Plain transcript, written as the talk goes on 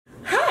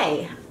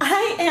Hi,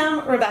 I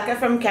am Rebecca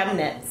from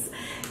ChemKnits,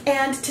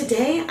 and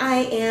today I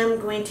am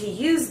going to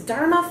use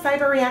Dharma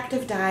Fiber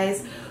Reactive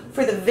Dyes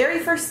for the very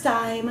first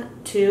time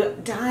to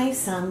dye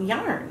some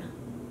yarn.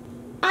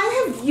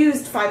 I have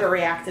used fiber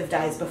reactive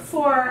dyes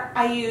before.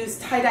 I use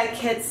tie-dye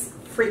kits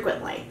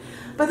frequently,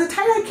 but the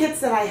tie-dye kits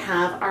that I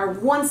have are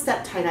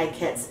one-step tie-dye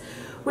kits,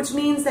 which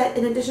means that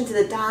in addition to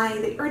the dye,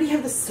 they already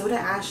have the soda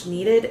ash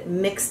needed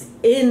mixed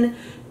in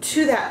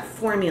to that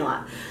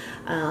formula.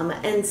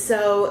 And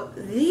so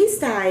these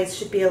dyes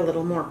should be a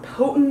little more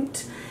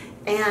potent,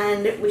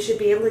 and we should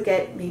be able to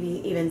get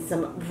maybe even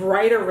some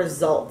brighter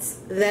results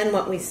than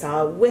what we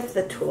saw with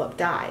the Tulip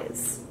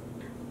dyes.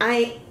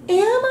 I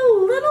am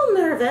a little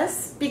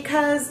nervous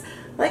because,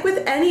 like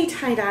with any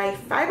tie-dye,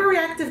 fiber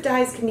reactive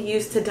dyes can be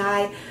used to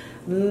dye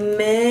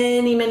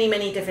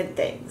many different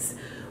things,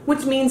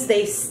 which means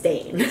they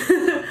stain.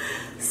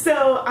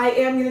 So I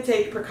am going to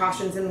take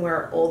precautions and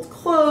wear old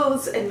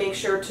clothes and make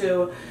sure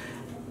to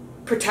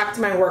protect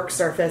my work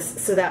surface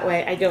so that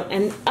way I don't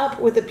end up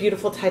with a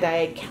beautiful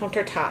tie-dye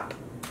countertop.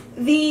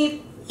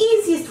 The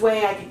easiest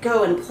way I could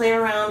go and play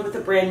around with a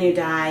brand new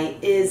dye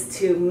is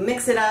to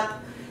mix it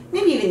up,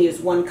 maybe even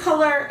use one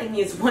color and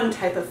use one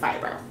type of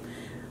fiber.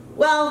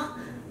 Well,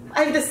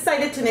 I've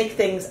decided to make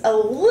things a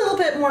little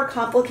bit more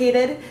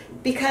complicated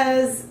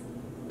because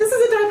this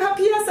is a Dyepot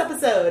PS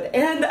episode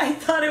and I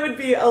thought it would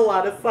be a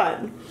lot of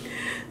fun.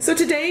 So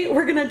today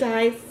we're going to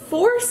dye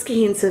 4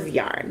 skeins of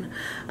yarn,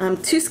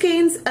 2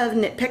 skeins of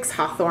Knit Picks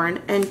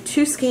Hawthorne and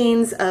 2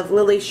 skeins of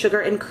Lily Sugar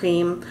and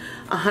Cream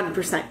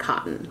 100%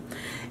 cotton.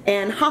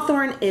 And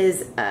Hawthorne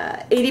is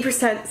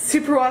 80%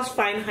 superwash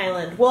fine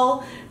Highland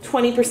wool,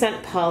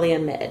 20%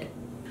 polyamide.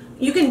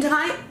 You can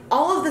dye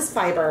all of this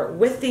fiber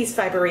with these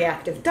fiber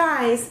reactive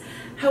dyes,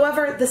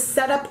 however the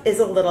setup is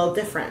a little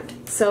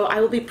different. So I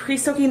will be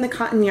pre-soaking the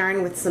cotton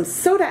yarn with some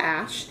soda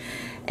ash,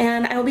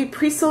 and I will be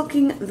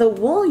pre-soaking the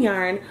wool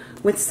yarn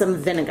with some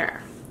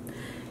vinegar.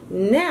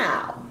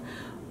 Now,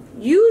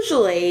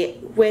 usually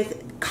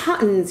with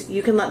cottons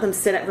you can let them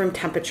sit at room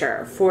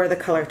temperature for the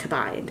color to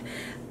bind,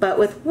 but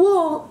with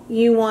wool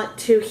you want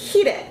to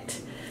heat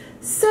it.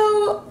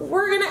 So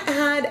we're going to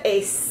add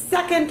a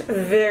second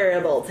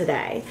variable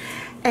today,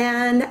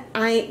 and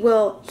I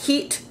will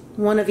heat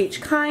one of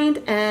each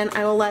kind and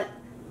I will let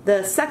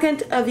the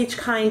second of each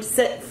kind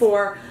sit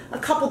for a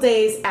couple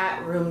days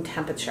at room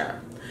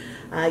temperature.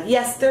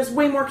 Yes, there's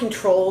way more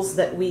controls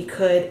that we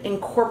could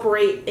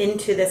incorporate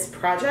into this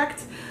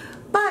project,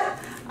 but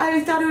I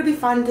thought it would be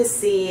fun to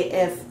see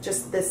if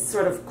just this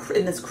sort of,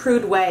 in this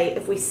crude way,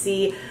 if we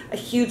see a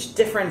huge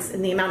difference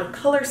in the amount of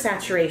color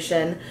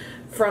saturation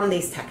from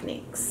these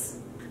techniques.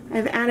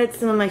 I've added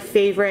some of my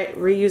favorite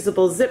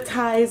reusable zip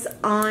ties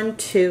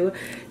onto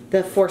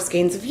the 4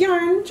 skeins of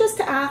yarn just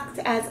to act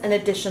as an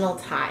additional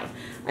tie.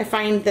 I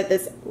find that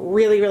this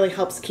really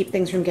helps keep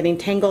things from getting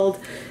tangled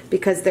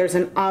because there's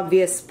an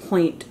obvious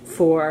point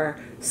for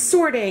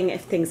sorting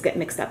if things get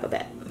mixed up a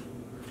bit.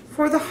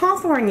 For the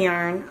Hawthorne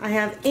yarn, I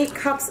have 8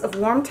 cups of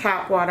warm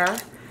tap water,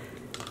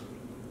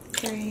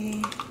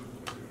 3,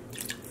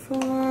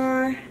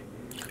 4,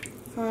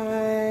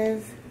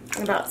 5,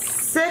 and about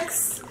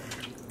 6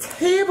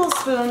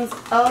 tablespoons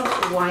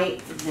of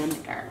white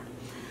vinegar.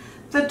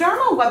 The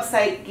Dharma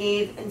website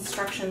gave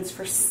instructions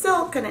for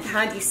silk and it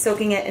had you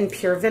soaking it in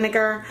pure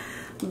vinegar,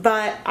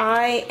 but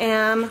I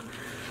am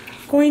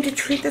going to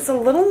treat this a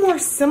little more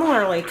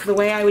similarly to the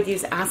way I would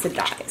use acid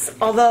dyes.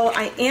 Although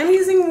I am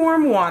using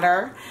warm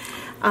water,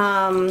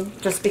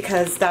 just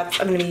because I'm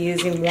going to be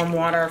using warm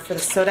water for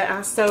the soda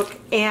ash soak,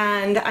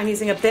 and I'm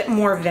using a bit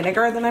more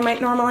vinegar than I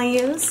might normally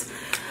use.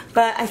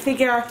 But I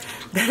figure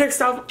better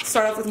start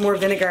off with more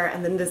vinegar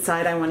and then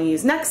decide I want to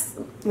use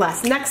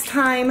less next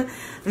time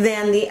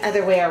than the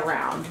other way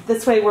around.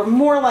 This way we're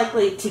more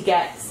likely to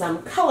get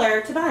some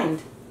color to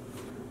bind.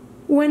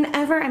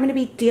 Whenever I'm going to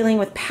be dealing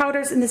with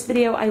powders in this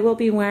video, I will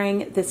be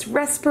wearing this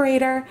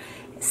respirator,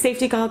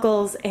 safety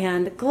goggles,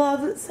 and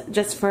gloves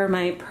just for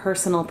my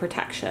personal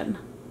protection.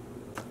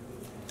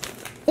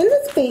 In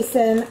this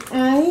basin,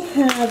 I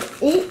have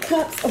 8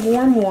 cups of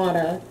warm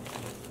water.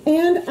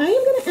 And I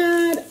am going to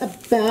add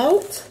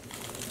about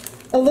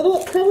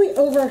probably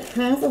over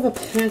half of a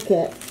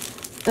packet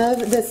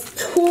of this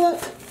Tulip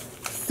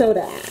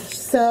soda ash.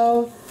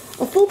 So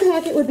a full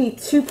packet would be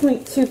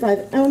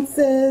 2.25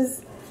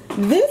 ounces.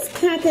 This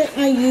packet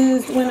I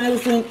used when I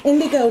was doing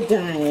indigo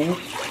dyeing,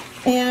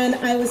 and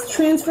I was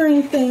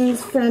transferring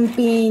things from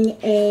being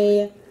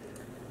when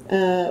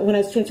I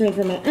was transferring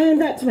from my iron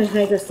vat to my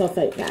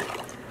hydrosulfite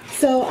vat.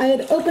 So I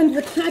had opened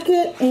the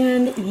packet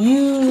and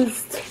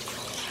used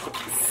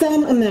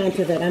some amount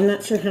of it. I'm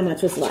not sure how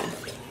much was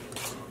left.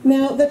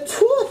 Now, the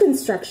Tulip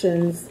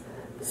instructions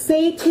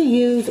say to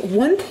use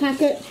 1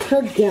 packet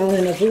per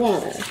gallon of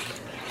water.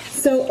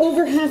 So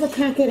over half a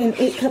packet in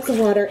 8 cups of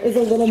water is a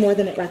little more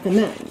than it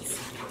recommends.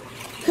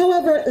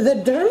 However,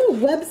 the Dharma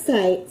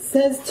website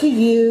says to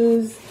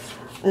use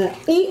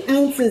 8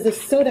 ounces of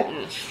soda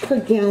ash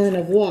per gallon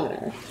of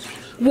water,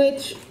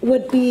 which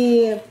would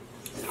be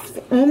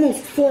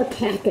almost 4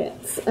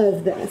 packets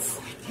of this.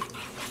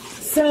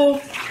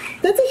 So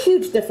That's a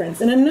huge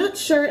difference, and I'm not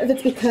sure if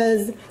it's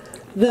because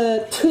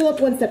the Tulip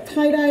one-step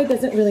tie-dye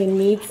doesn't really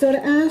need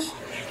soda ash,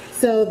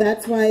 so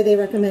that's why they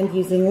recommend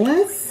using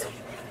less,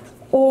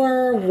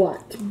 or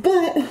what.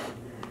 But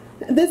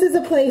this is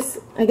a place,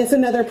 I guess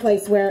another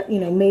place where, you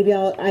know, maybe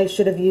I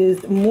should have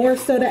used more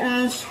soda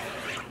ash.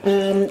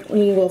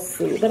 We will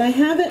see. But I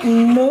have it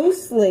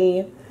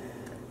mostly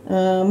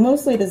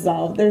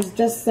dissolved. There's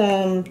just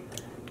some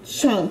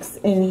chunks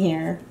in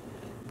here.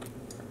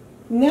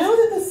 Now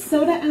that the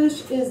soda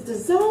ash is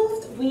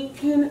dissolved, we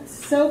can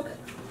soak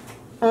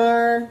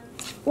our,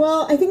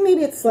 well, I think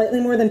maybe it's slightly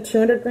more than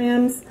 200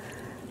 grams.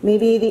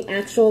 Maybe the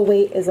actual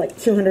weight is like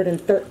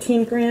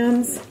 213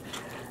 grams.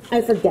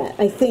 I forget.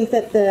 I think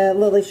that the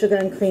Lily Sugar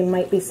and Cream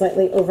might be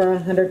slightly over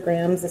 100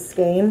 grams a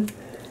skein.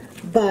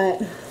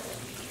 But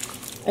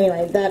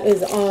anyway, that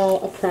is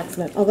all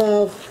approximate.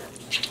 Although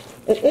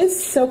it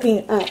is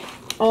soaking up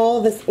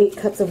all this 8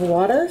 cups of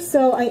water,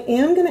 so I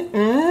am going to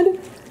add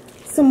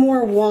some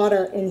more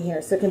water in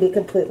here so it can be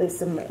completely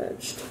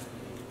submerged.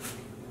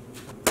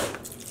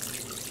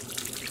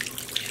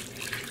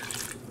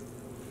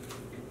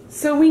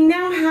 So we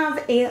now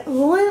have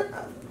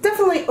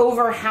definitely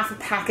over half a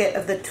packet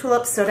of the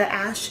Tulip soda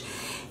ash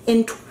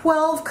in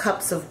 12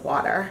 cups of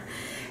water.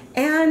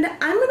 And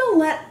I'm going to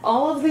let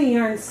all of the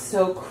yarn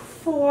soak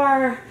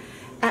for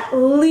at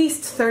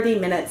least 30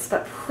 minutes,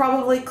 but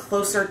probably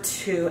closer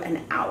to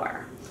an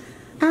hour.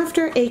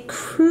 After a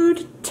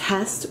crude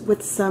test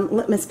with some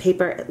litmus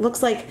paper, it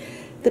looks like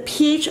the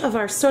pH of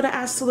our soda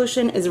ash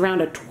solution is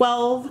around a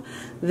 12.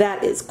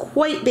 That is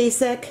quite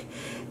basic.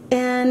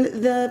 And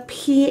the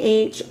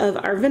pH of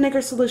our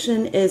vinegar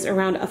solution is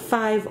around a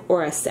 5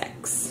 or a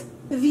 6.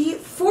 The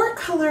 4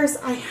 colors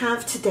I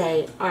have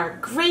today are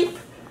Grape,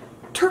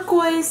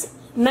 Turquoise,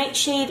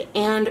 Nightshade,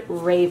 and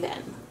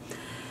Raven.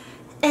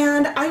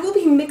 And I will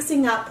be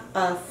mixing up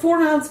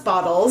 4-ounce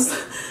bottles,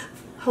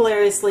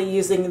 hilariously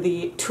using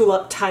the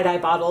Tulip tie-dye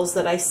bottles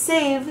that I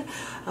saved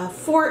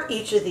for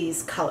each of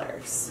these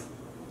colors.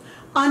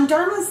 On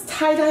Dharma's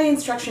tie-dye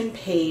instruction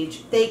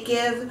page, they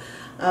give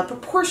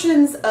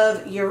proportions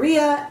of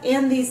urea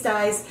and these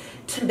dyes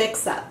to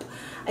mix up.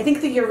 I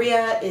think the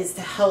urea is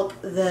to help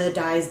the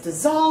dyes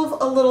dissolve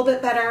a little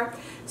bit better,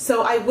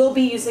 so I will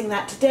be using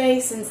that today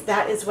since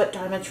that is what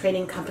Dharma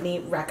Trading Company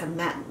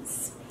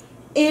recommends.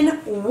 In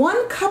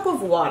 1 cup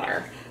of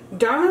water,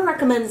 Dharma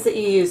recommends that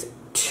you use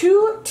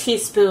 2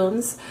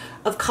 teaspoons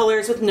of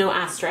colors with no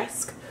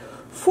asterisk,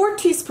 4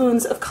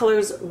 teaspoons of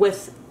colors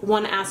with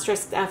 1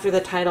 asterisk after the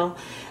title,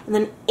 and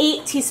then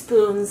 8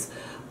 teaspoons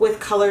with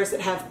colors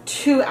that have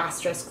 2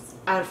 asterisks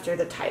after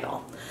the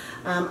title.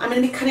 I'm going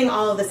to be cutting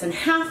all of this in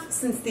half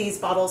since these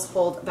bottles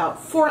hold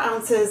about 4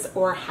 ounces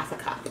or half a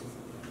cup.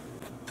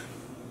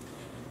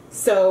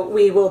 So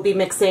we will be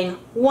mixing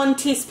 1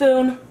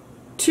 teaspoon,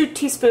 2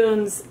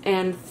 teaspoons,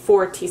 and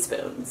 4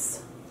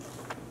 teaspoons.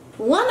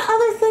 One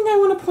other thing I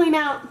want to point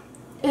out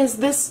is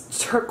this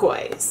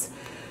turquoise.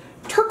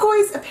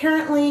 Turquoise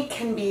apparently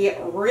can be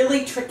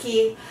really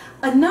tricky,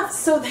 enough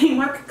so they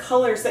mark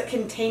colors that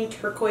contain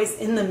turquoise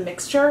in the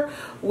mixture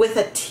with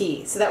a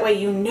T, so that way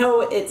you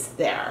know it's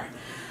there.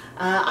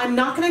 I'm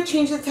not going to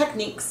change the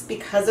techniques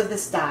because of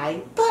this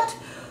dye, but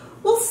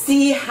we'll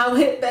see how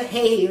it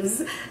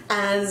behaves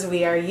as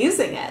we are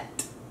using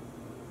it.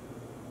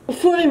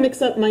 Before I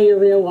mix up my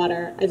urea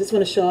water, I just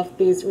want to show off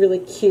these really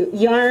cute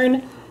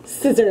yarn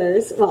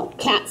scissors, well,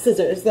 cat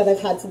scissors that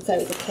I've had since I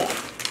was a kid.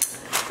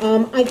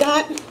 I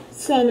got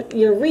some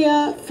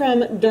urea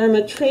from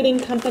Dharma Trading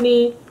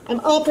Company. I'm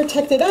all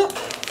protected up,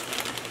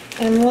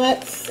 and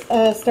let's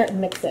start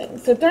mixing.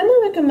 So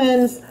Dharma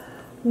recommends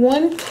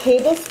 1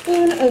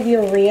 tablespoon of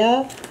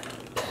urea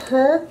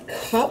per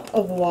cup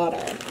of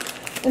water.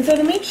 And so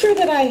to make sure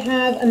that I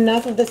have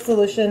enough of the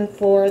solution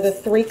for the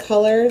 3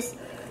 colors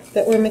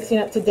that we're mixing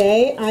up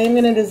today, I am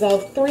going to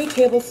dissolve 3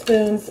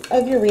 tablespoons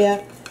of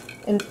urea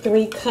in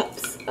 3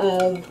 cups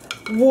of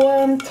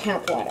warm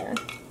tap water.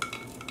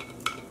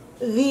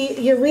 The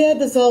urea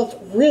dissolved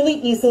really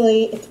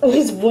easily. It's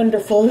always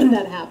wonderful when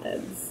that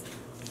happens.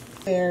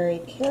 Very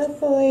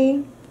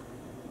carefully,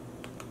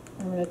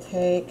 I'm going to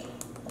take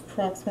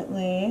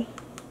approximately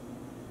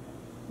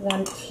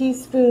 1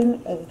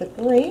 teaspoon of the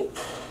grape,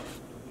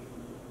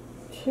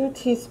 2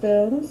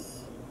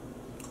 teaspoons,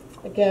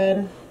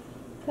 again,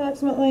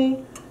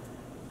 approximately,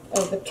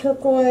 of the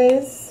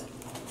turquoise,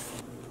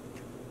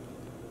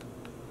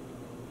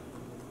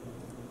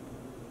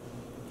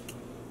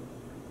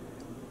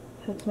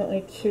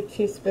 approximately 2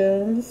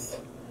 teaspoons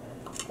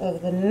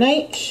of the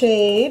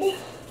nightshade,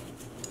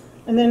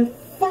 and then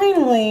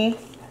finally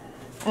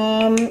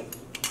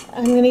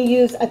I'm going to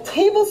use a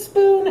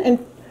tablespoon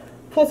and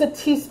plus a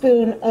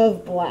teaspoon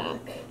of black,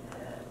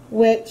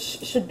 which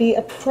should be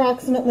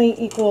approximately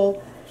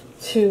equal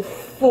to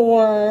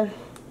 4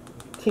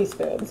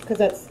 teaspoons because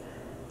that's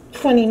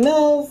 20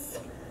 mils.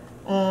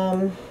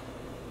 Yeah,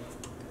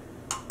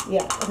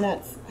 and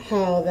that's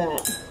how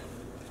that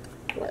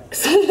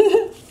works.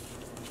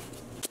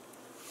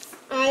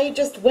 I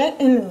just wet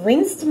and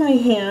rinsed my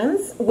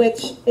hands,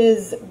 which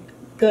is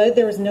good.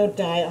 There was no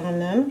dye on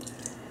them.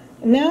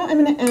 And now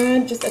I'm going to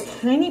add just a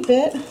tiny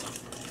bit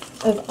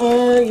of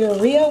our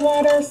urea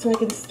water so I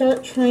can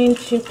start trying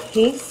to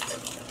paste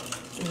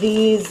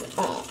these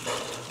up.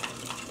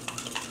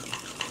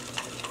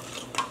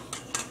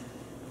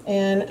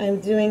 And I'm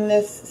doing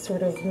this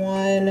sort of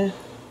one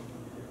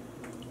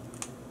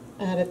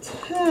at a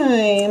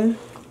time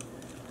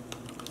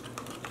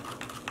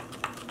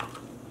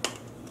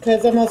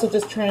because I'm also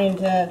just trying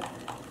to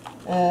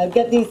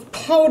get these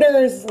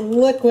powders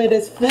liquid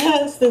as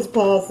fast as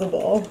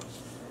possible.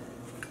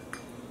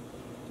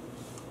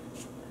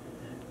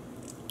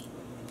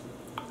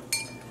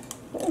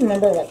 I don't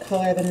remember what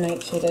color the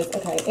nightshade is.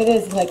 Okay, it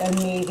is like a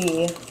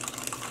navy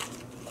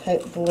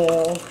type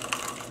blue.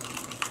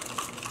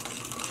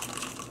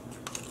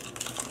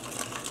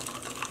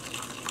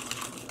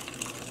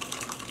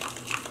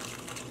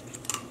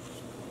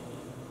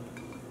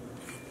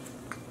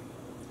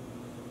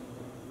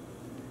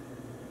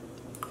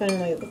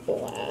 Finally, the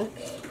black.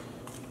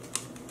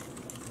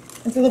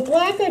 And so the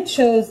black I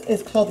chose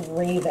is called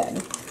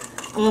Raven.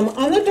 On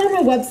the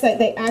Dharma website,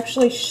 they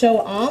actually show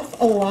off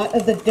a lot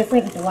of the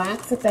different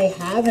blacks that they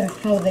have and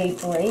how they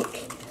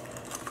break.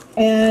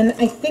 And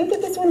I think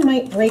that this one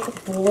might break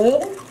blue,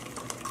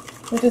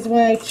 which is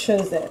why I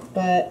chose it.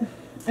 But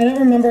I don't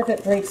remember if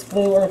it breaks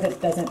blue or if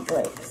it doesn't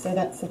break. So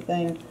that's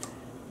something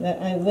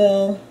that I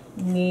will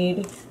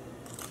need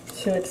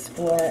to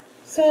explore.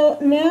 So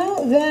now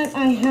that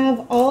I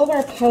have all of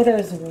our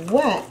powders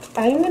wet,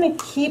 I'm going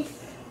to keep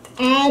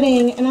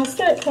adding, and I'll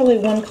start probably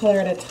one color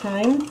at a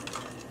time.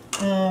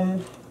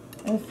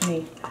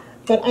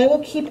 But I will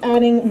keep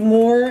adding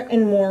more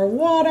and more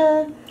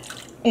water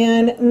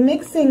and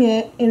mixing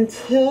it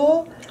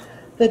until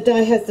the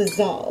dye has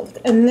dissolved.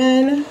 And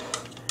then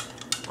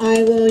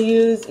I will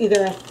use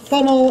either a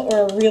funnel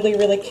or a really,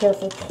 really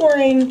careful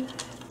pouring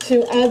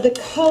to add the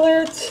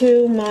color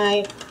to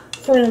my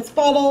 4-ounce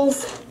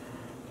bottles.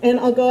 And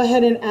I'll go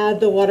ahead and add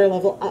the water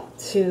level up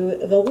to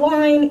the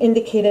line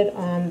indicated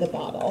on the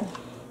bottle.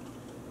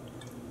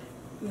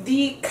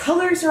 The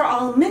colors are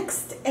all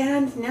mixed,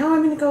 and now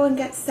I'm going to go and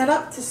get set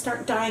up to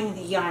start dyeing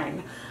the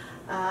yarn.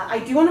 I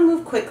do want to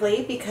move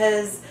quickly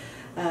because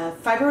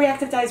fiber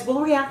reactive dyes will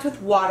react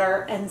with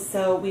water, and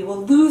so we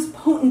will lose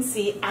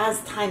potency as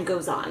time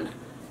goes on.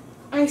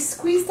 I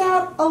squeezed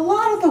out a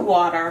lot of the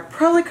water,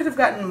 probably could have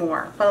gotten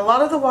more, but a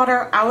lot of the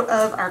water out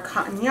of our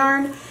cotton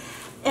yarn,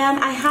 and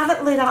I have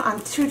it laid out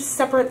on 2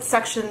 separate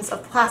sections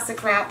of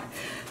plastic wrap.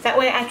 That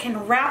way I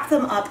can wrap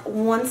them up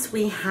once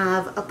we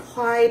have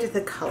applied the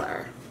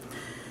color.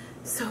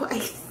 So I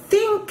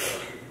think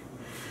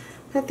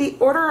that the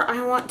order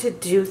I want to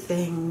do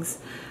things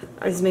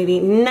is maybe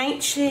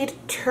nightshade,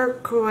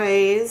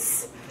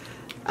 turquoise,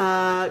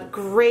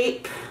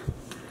 grape,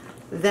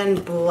 then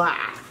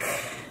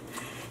black.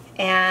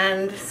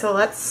 And so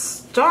let's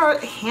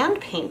start hand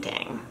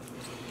painting.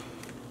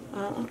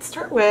 Let's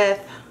start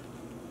with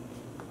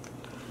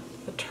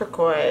the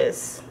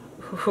turquoise.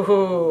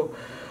 Ooh.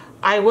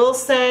 I will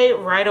say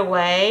right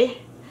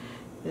away,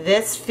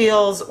 this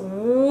feels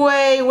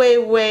way, way,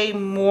 way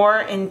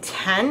more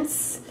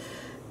intense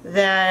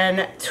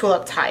than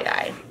Tulip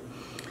tie-dye.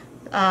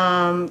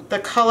 The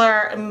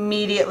color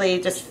immediately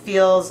just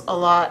feels a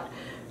lot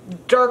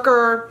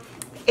darker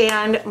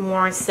and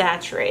more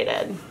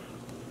saturated.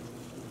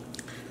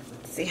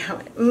 Let's see how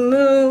it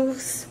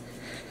moves.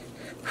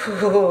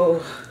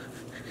 Ooh,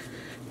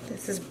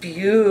 this is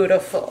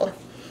beautiful.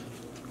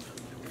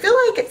 I feel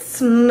like it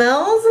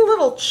smells a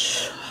little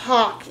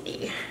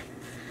chalky.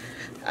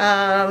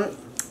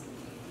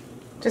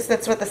 Just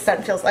that's what the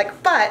scent feels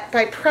like. But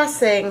by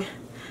pressing,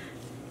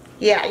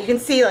 yeah, you can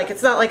see like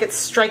it's not like it's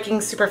striking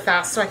super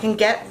fast, so I can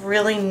get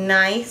really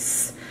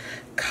nice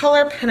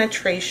color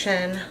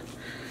penetration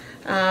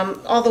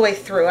all the way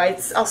through.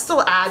 I'll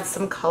still add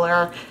some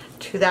color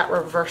to that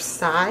reverse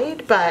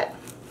side, but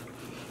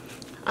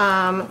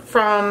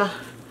from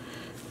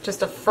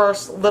just a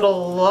first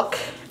little look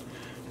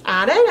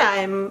at it,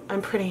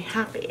 I'm pretty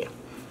happy.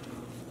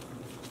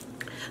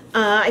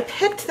 I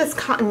picked this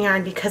cotton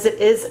yarn because it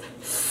is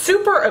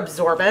super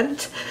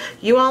absorbent.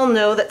 You all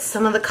know that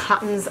some of the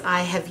cottons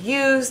I have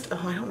used,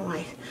 oh, I don't know why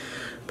I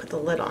put the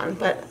lid on,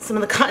 but some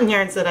of the cotton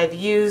yarns that I've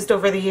used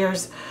over the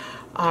years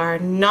are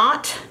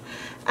not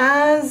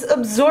as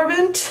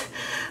absorbent.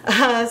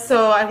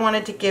 So I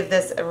wanted to give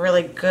this a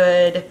really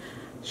good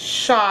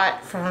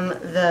shot from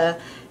the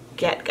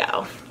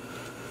get-go.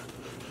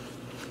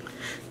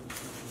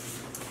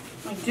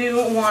 I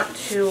do want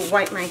to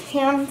wipe my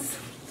hands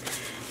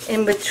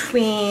in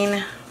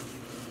between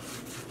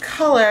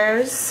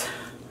colors,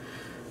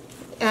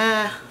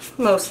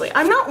 mostly.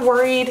 I'm not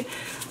worried,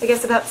 I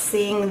guess, about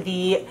seeing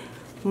the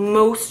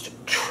most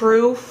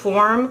true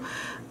form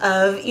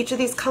of each of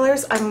these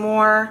colors. I'm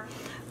more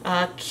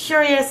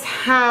curious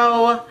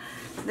how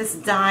this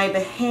dye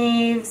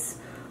behaves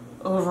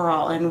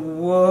overall. And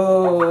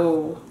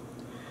whoa,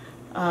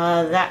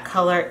 that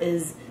color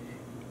is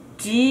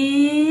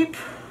deep.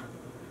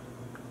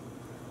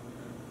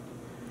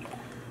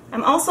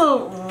 I'm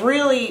also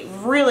really,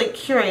 really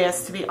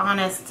curious, to be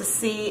honest, to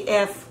see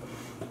if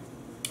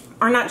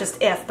or not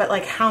just if, but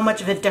like how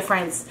much of a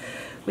difference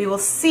we will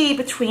see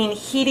between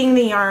heating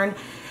the yarn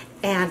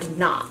and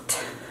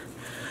not.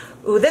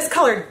 Ooh, this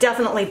color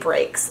definitely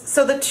breaks.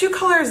 So the two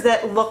colors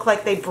that look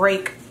like they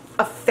break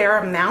a fair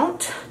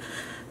amount,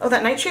 oh,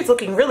 that nightshade's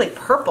looking really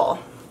purple.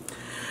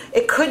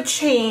 It could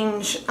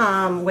change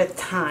with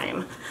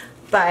time,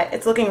 but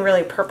it's looking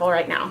really purple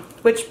right now,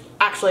 which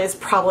actually is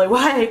probably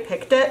why I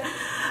picked it.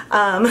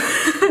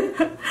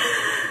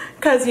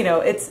 Because, you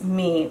know, it's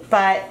me.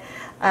 But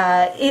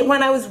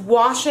when I was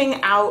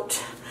washing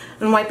out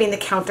and wiping the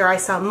counter, I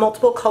saw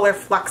multiple color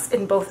flecks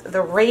in both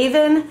the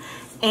Raven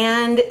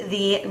and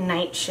the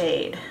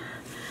Nightshade.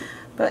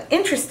 But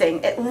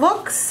interesting, it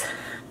looks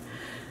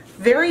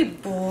very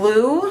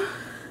blue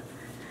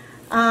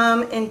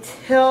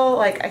until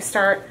like I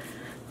start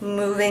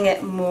moving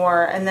it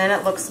more, and then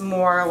it looks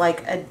more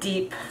like a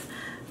deep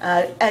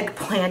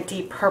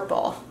eggplanty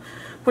purple,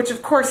 which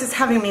of course is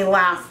having me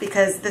laugh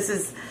because this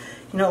is,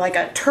 you know, like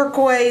a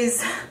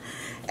turquoise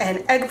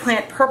and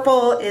eggplant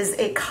purple is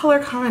a color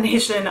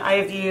combination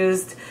I've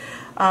used,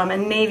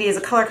 and navy is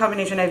a color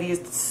combination I've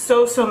used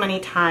so many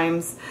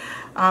times.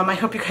 I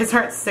hope you guys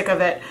aren't sick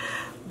of it,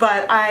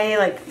 but I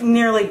like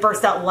nearly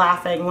burst out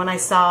laughing when I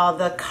saw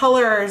the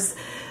colors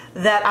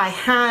that I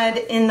had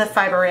in the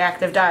fiber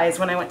reactive dyes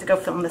when I went to go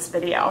film this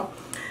video.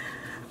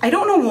 I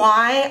don't know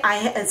why I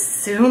had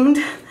assumed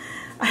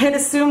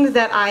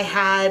that I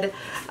had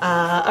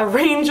a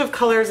range of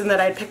colors and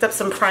that I'd picked up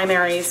some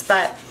primaries,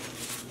 but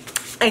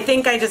I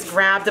think I just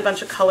grabbed a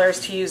bunch of colors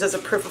to use as a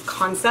proof of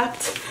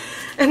concept.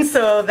 And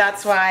so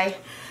that's why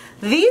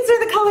these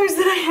are the colors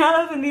that I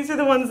have and these are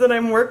the ones that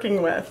I'm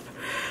working with.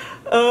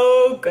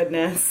 Oh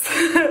goodness.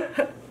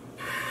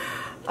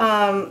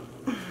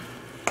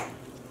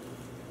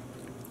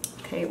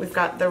 Okay, we've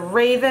got the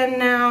Raven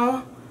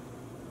now.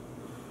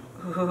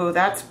 Ooh,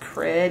 that's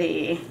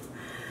pretty.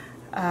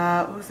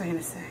 What was I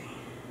gonna say?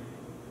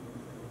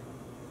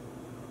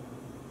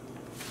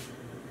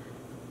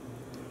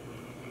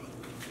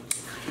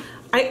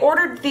 I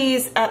ordered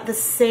these at the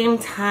same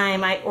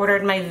time I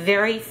ordered my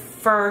very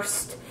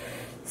first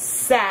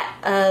set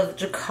of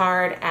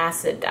Jacquard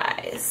acid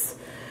dyes.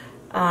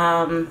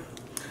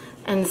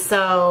 And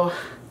so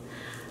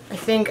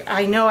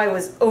I know I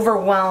was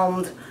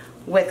overwhelmed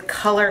with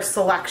color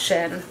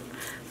selection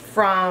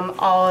from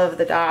all of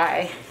the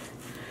dye.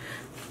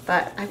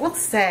 But I will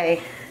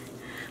say,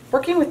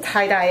 working with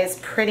tie-dye is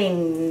pretty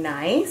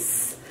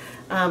nice.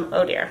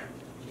 Oh dear.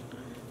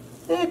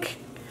 Look.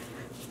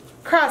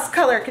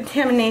 Cross-color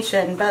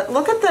contamination, but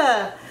look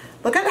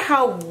at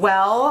how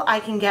well I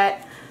can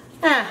get,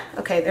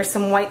 okay, there's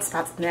some white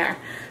spots in there,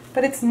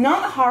 but it's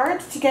not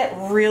hard to get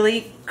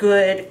really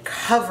good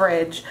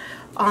coverage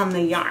on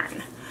the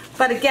yarn.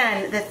 But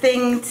again, the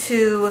thing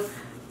to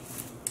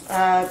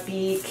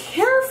be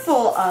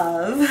careful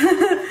of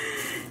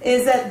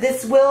is that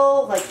this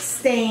will like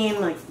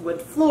stain like wood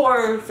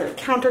floors or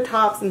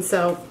countertops, and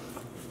so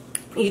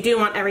you do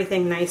want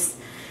everything nice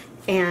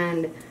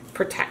and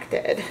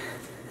protected.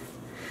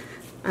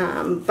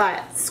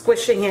 But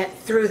squishing it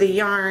through the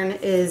yarn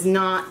is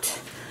not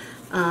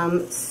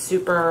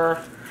super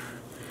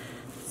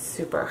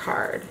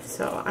hard.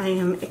 So I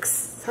am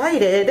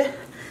excited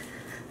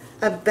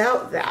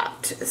about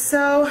that.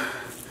 So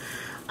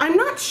I'm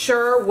not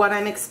sure what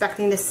I'm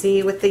expecting to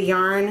see with the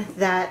yarn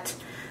that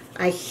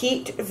I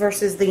heat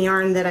versus the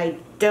yarn that I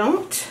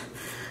don't.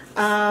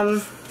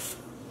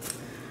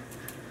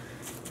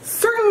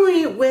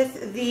 Certainly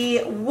with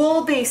the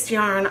wool-based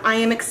yarn, I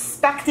am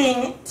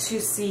expecting to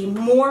see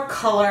more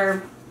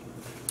color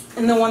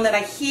in the one that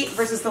I heat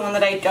versus the one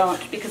that I don't,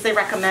 because they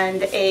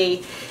recommend a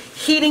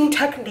heating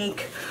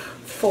technique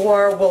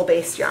for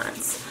wool-based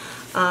yarns.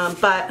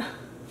 But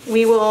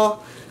we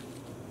will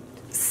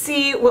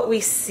see what we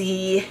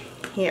see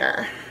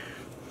here.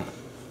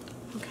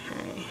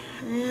 Okay,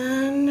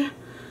 and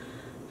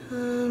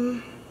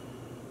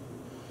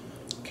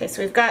okay,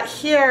 so we've got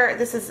here,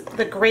 this is,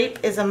 the Grape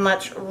is a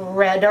much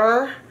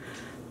redder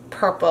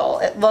purple.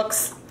 It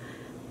looks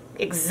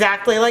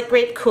exactly like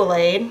grape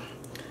Kool-Aid.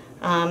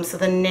 So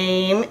the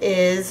name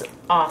is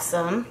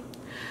awesome.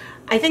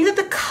 I think that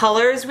the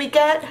colors we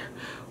get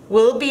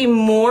will be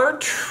more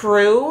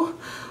true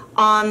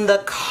on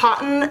the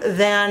cotton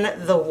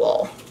than the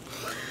wool.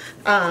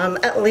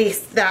 At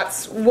least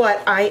that's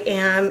what I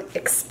am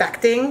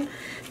expecting,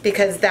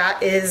 because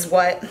that is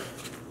what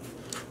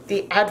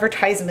the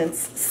advertisements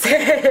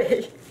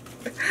say.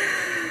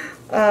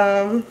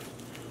 So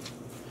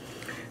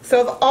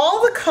of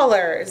all the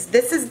colors,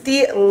 this is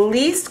the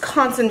least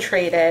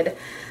concentrated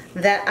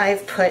that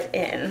I've put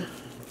in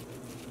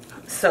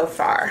so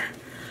far.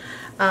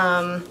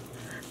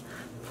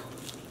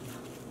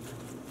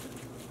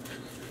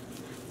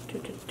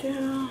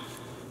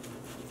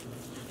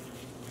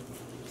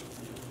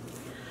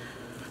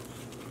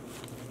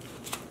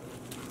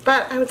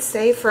 But I would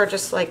say for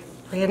just like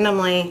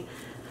randomly,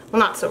 well,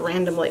 not so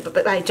randomly,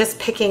 but by just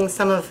picking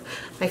some of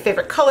my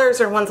favorite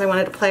colors or ones I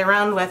wanted to play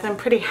around with, I'm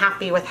pretty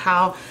happy with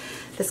how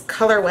this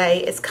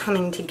colorway is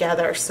coming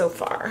together so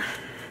far.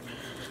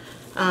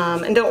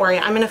 And don't worry,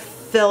 I'm going to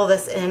fill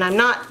this in. I'm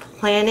not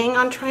planning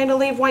on trying to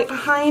leave white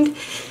behind,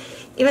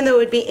 even though it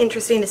would be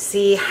interesting to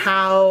see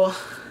how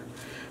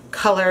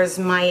colors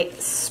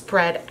might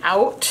spread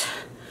out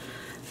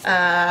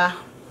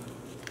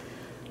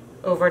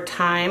over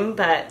time.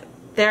 But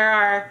there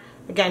are,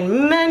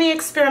 again, many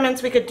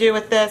experiments we could do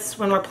with this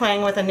when we're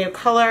playing with a new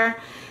color,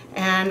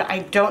 and I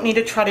don't need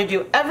to try to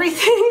do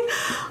everything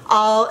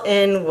all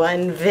in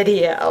one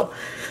video,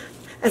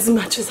 as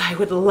much as I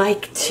would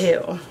like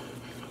to.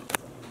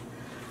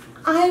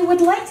 I would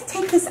like to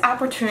take this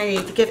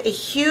opportunity to give a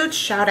huge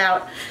shout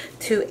out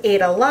to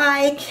Ada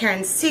Lai,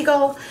 Karen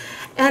Siegel,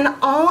 and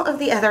all of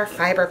the other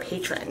fiber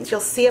patrons. You'll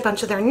see a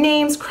bunch of their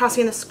names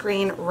crossing the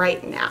screen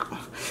right now.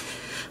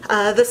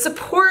 The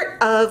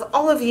support of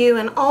all of you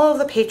and all of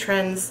the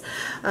patrons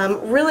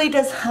really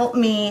does help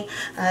me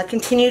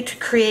continue to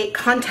create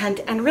content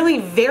and really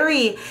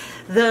vary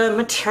the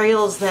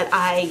materials that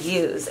I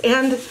use,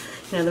 and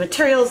the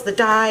materials, the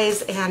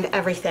dyes, and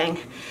everything.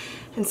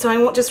 And so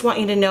I just want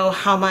you to know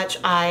how much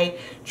I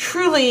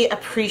truly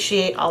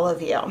appreciate all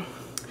of you.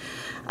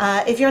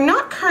 If you're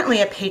not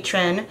currently a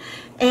patron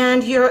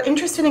and you're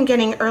interested in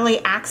getting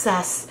early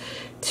access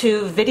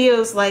to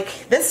videos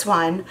like this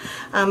one,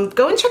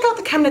 go and check out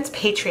the ChemKnits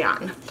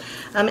Patreon.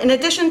 In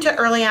addition to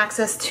early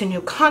access to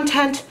new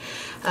content,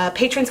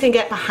 patrons can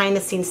get behind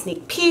the scenes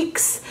sneak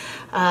peeks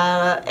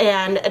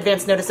and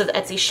advance notice of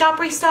Etsy shop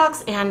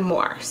restocks and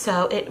more.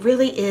 So it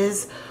really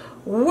is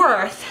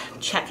worth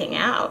checking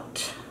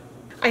out.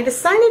 I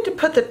decided to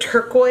put the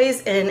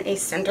turquoise in a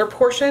center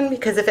portion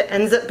because if it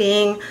ends up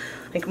being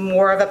like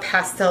more of a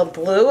pastel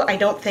blue, I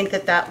don't think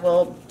that that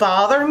will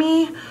bother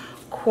me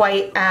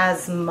quite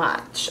as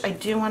much. I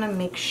do want to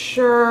make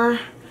sure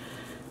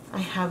I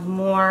have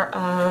more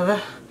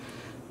of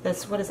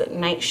this, what is it,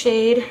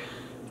 nightshade,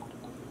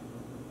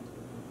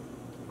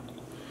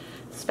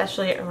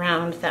 especially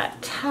around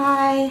that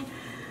tie.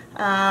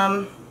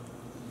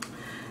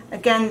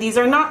 Again, these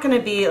are not going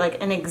to be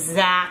like an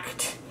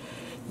exact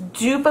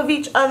dupe of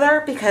each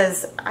other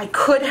because I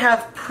could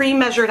have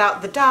pre-measured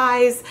out the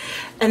dyes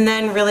and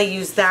then really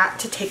use that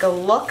to take a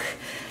look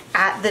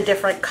at the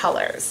different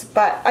colors,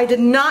 but I did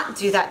not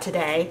do that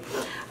today.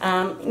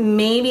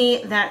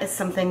 Maybe that is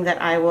something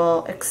that I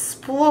will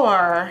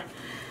explore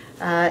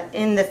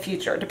in the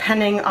future,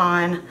 depending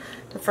on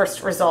the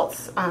first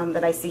results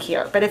that I see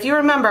here. But if you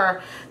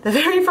remember, the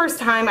very first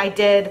time I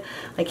did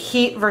like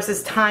heat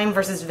versus time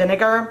versus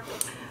vinegar,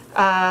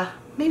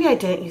 maybe I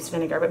didn't use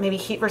vinegar, but maybe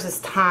heat versus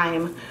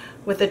time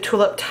with the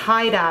Tulip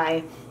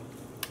tie-dye,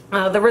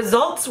 the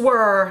results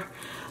were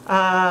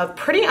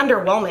pretty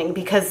underwhelming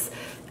because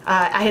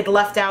I had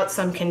left out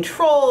some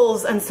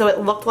controls, and so it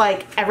looked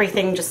like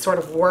everything just sort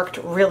of worked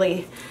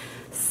really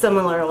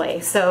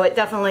similarly. So it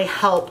definitely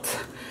helped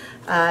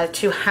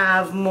to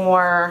have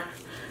more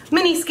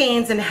mini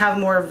skeins and have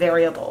more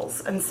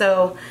variables. And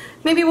so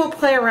maybe we'll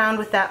play around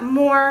with that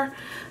more,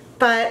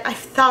 but I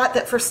thought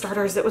that for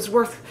starters it was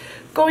worth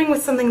going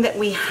with something that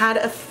we had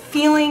a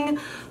feeling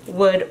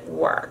would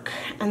work.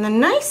 And the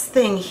nice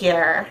thing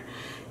here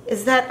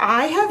is that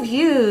I have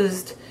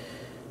used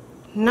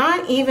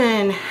not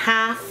even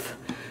half,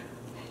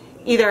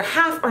 either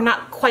half or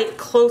not quite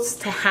close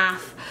to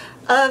half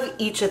of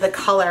each of the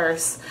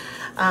colors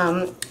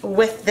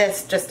with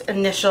this just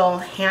initial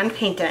hand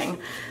painting.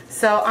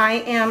 So I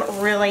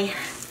am really,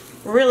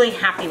 really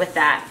happy with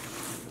that.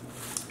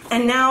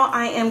 And now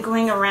I am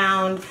going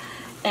around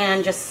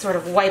and just sort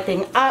of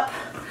wiping up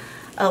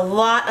a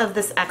lot of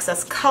this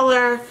excess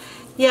color.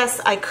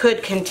 Yes, I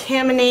could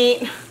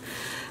contaminate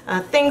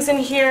things in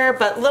here,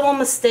 but little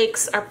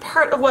mistakes are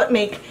part of what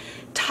make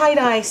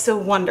tie-dye so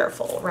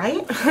wonderful,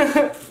 right?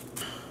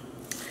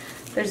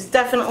 There's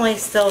definitely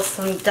still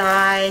some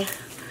dye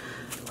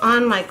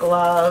on my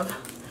glove.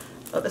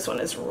 Oh, this one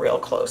is real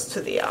close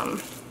to the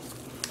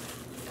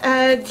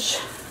edge.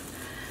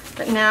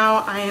 But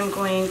now I am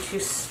going to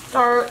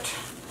start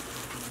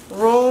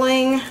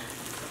rolling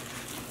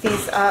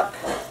these up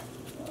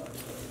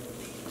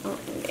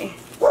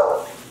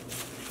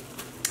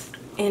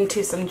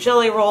into some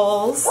jelly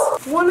rolls.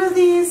 One of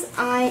these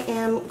I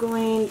am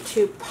going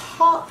to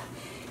pop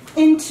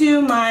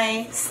into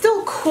my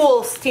still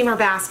cool steamer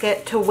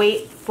basket to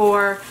wait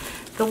for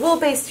the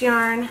wool-based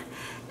yarn,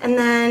 and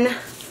then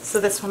so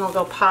this one will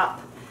go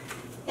pop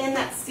in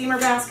that steamer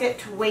basket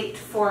to wait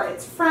for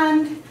its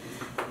friend,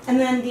 and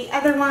then the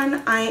other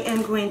one I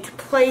am going to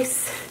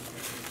place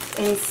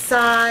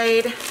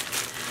inside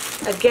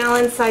a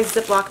gallon-sized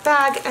Ziploc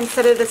bag and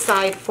set it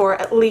aside for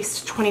at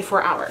least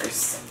 24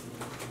 hours.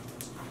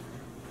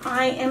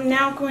 I am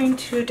now going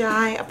to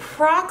dye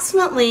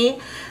approximately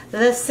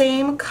the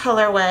same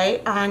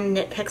colorway on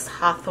Knit Picks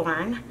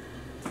Hawthorne.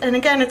 And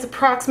again, it's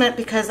approximate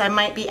because I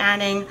might be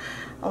adding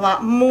a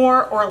lot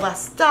more or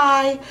less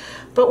dye,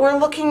 but we're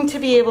looking to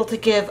be able to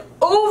give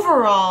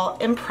overall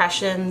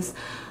impressions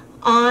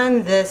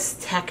on this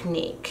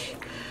technique.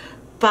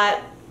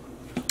 But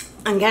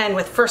again,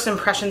 with first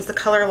impressions, the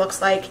color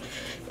looks like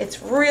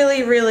it's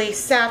really, really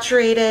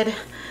saturated.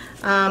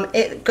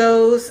 It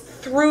goes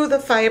through the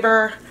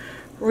fiber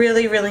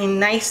really, really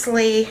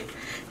nicely.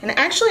 and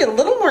actually a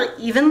little more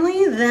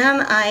evenly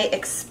than I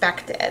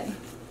expected.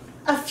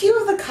 A few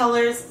of the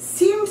colors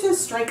seem to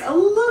strike a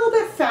little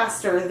bit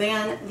faster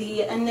than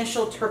the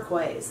initial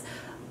turquoise,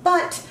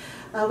 but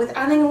with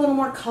adding a little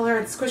more color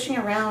and squishing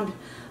around,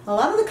 a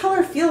lot of the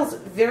color feels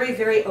very,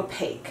 very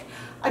opaque.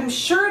 I'm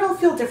sure it'll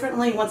feel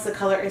differently once the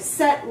color is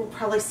set. We'll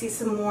probably see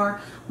some more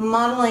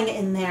modeling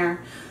in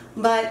there,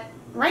 but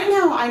right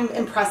now I'm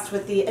impressed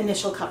with the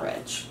initial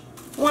coverage.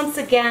 Once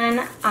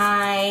again,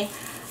 I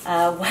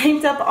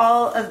wiped up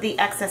all of the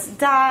excess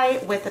dye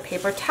with a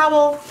paper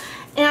towel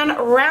and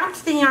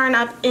wrapped the yarn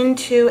up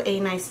into a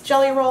nice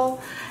jelly roll,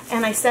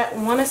 and I set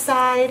one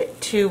aside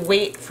to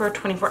wait for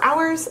 24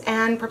 hours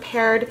and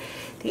prepared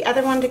the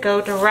other one to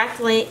go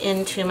directly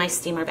into my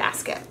steamer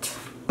basket.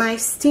 My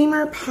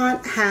steamer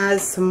pot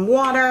has some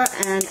water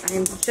and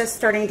I'm just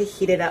starting to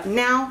heat it up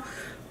now.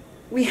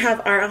 We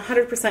have our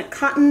 100%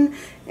 cotton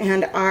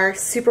and our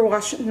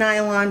superwash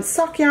nylon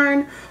sock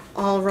yarn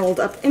all rolled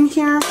up in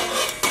here,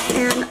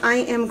 and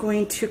I am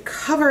going to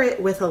cover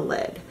it with a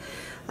lid.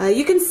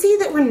 You can see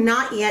that we're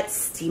not yet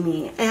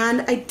steamy,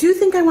 and I do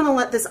think I want to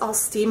let this all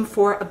steam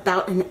for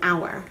about an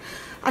hour.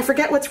 I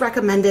forget what's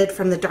recommended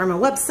from the Dharma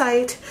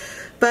website,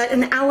 but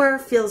an hour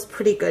feels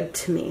pretty good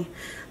to me.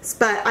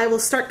 But I will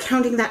start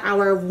counting that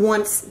hour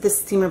once the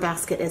steamer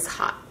basket is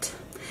hot.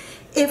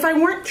 If I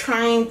weren't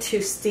trying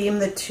to steam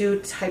the two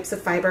types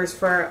of fibers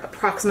for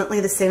approximately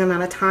the same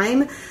amount of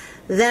time,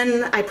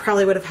 then I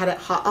probably would have had it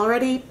hot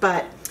already,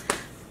 but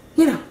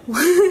you know,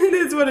 it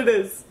is what it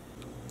is.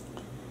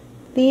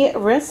 The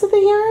rest of the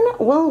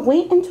yarn will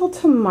wait until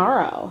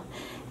tomorrow,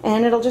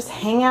 and it'll just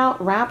hang out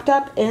wrapped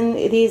up in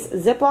these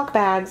Ziploc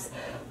bags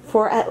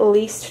for at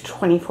least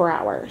 24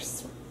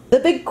 hours. The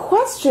big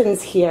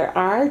questions here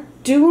are,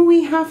 do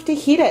we have to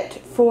heat it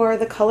for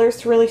the colors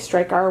to really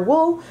strike our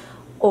wool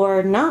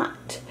or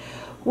not?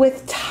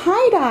 With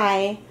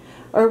tie-dye,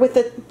 or with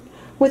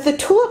the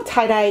tulip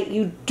tie-dye,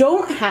 you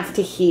don't have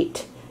to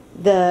heat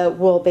the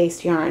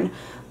wool-based yarn,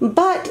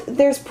 but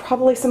there's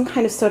probably some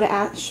kind of soda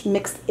ash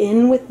mixed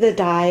in with the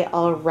dye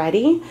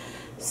already,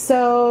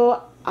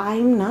 so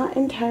I'm not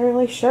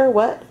entirely sure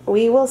what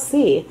we will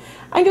see.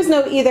 I just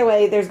know either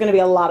way there's going to be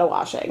a lot of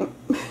washing.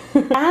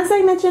 As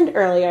I mentioned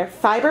earlier,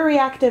 fiber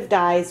reactive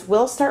dyes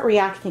will start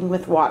reacting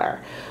with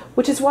water,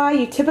 which is why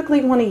you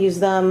typically want to use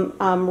them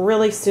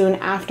really soon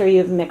after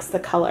you've mixed the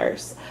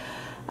colors.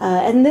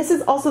 And this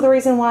is also the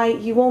reason why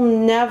you will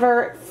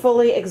never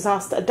fully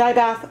exhaust a dye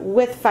bath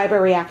with fiber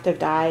reactive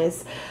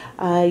dyes.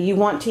 You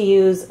want to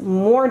use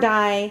more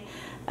dye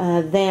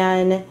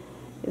than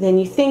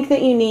you think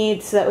that you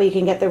need, so that way you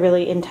can get the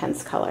really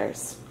intense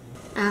colors.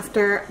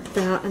 After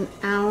about an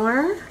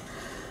hour,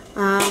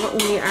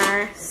 we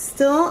are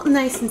still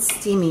nice and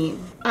steamy.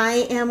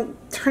 I am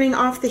turning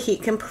off the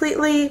heat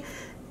completely.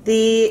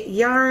 The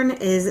yarn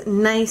is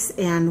nice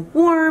and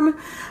warm.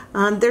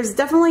 There's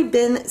definitely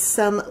been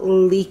some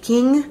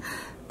leaking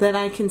that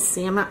I can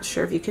see. I'm not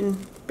sure if you can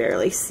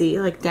barely see,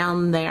 like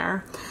down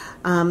there.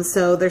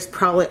 So there's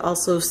probably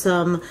also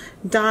some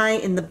dye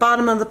in the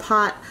bottom of the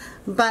pot,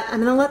 but I'm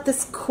gonna let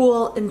this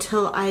cool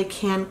until I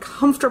can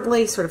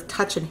comfortably sort of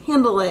touch and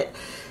handle it,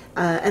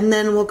 and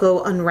then we'll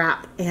go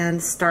unwrap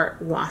and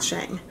start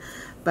washing.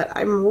 But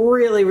I'm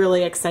really,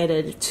 really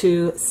excited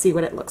to see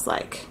what it looks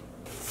like.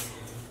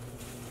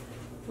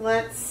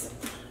 Let's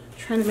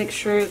try to make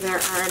sure there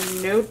are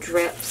no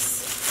drips.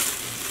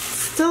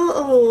 Still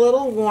a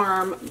little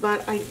warm,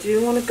 but I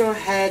do want to go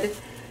ahead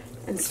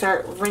and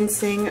start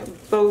rinsing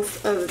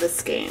both of the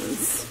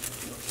skeins.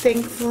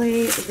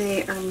 Thankfully,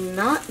 they are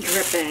not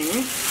dripping.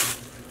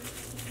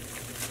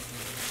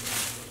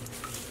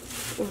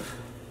 Ooh,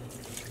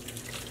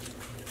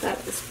 that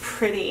is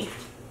pretty.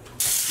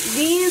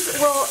 These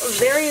will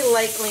very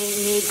likely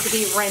need to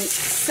be rinsed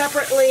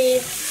separately,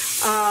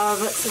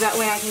 so that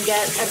way I can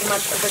get as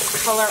much of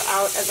this color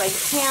out as I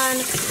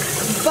can.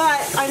 But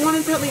I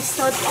wanted to at least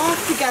start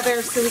off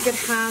together so we could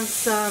have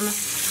some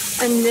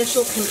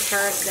initial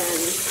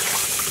comparisons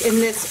in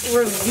this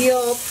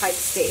reveal type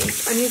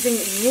stage. I'm using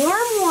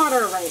warm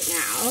water right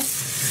now,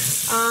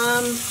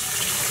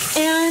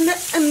 and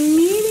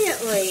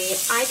immediately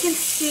I can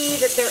see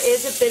that there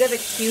is a bit of a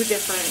hue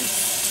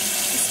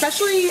difference,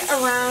 especially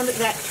around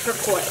that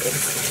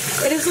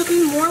turquoise. It is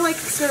looking more like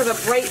sort of a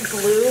bright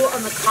blue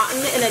on the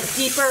cotton and a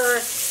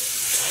deeper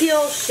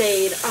teal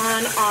shade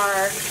on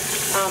our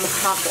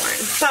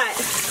Hawthorne. But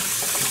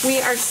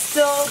we are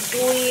still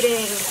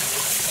bleeding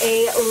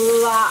a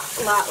lot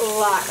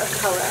of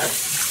color.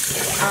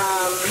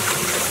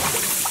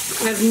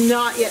 Has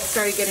not yet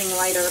started getting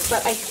lighter,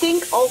 but I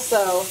think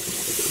also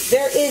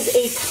there is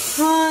a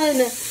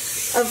ton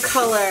of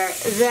color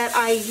that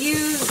I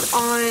used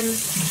on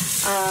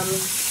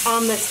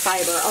this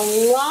fiber.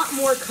 A lot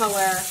more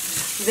color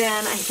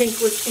than I think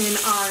was in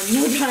our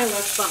No Dye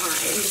Left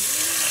Behind.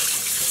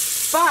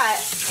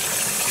 But,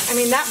 I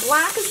mean, that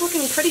black is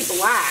looking pretty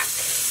black.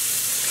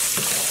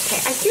 Okay,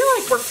 I feel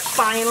like we're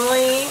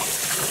finally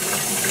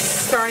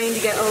starting to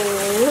get a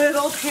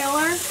little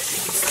paler.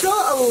 Still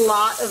a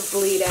lot of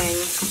bleeding.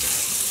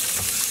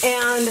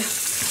 And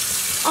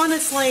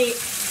honestly,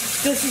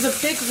 This is a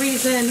big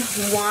reason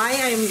why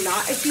I'm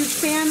not a huge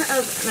fan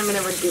of, and I'm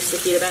going to reduce the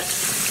heat a bit.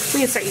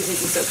 We can start using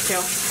some soap too.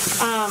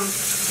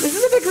 This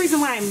is a big reason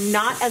why I'm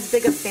not as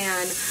big a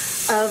fan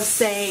of,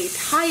 say,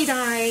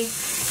 tie-dye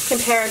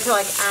compared to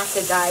like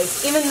acid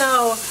dyes. Even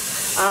though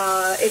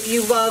if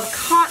you love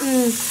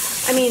cotton,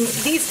 I mean,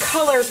 these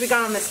colors we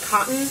got on this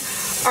cotton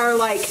are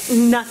like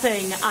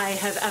nothing I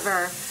have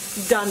ever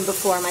done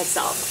before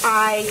myself.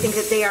 I think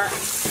that they are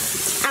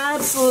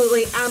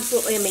absolutely,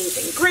 absolutely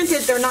amazing.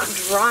 Granted, they're not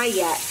dry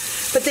yet,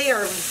 but they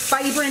are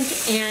vibrant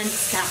and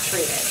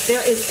saturated. There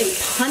is a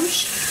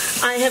punch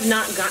I have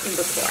not gotten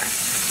before.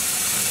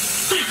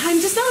 I'm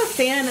just not a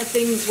fan of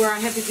things where I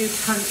have to do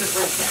tons of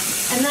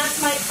rinsing, and that's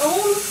my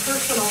own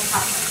personal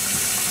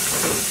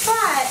preference.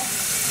 But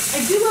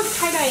I do love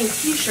tie-dyeing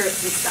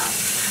t-shirts and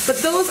stuff, but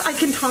those I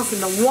can toss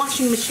in the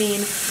washing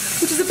machine,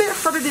 which is a bit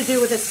harder to do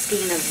with a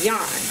skein of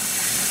yarn.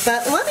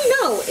 But let me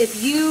know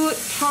if you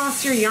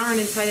toss your yarn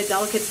inside a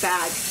delicate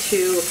bag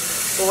to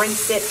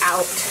rinse it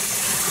out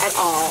at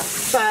all.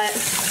 But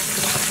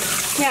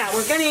yeah,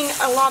 we're getting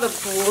a lot of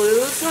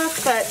blues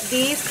left, but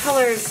these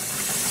colors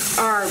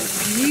are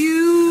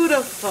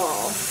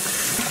beautiful.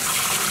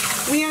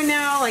 We are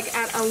now like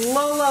at a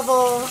low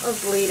level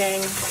of bleeding,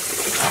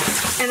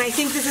 and I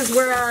think this is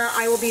where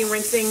I will be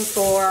rinsing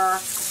for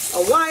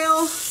a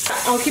while.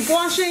 I'll keep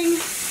washing,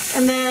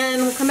 and then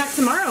we'll come back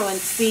tomorrow and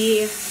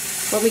see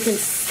what we can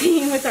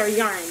see with our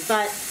yarn,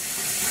 but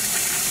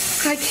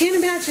I can't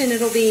imagine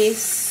it'll be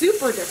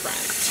super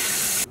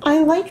different. I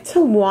like to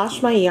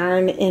wash my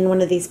yarn in one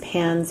of these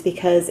pans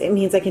because it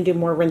means I can do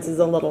more rinses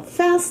a little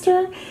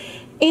faster,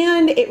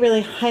 and it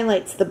really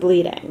highlights the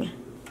bleeding.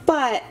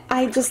 But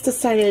I just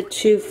decided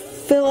to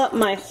fill up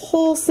my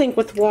whole sink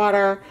with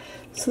water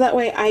so that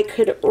way I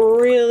could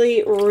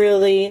really,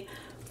 really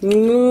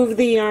move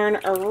the yarn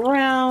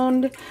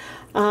around.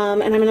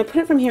 And I'm going to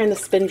put it from here in the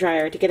spin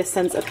dryer to get a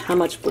sense of how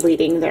much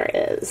bleeding there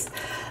is.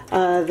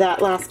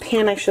 That last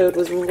pan I showed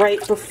was right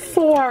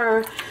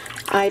before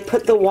I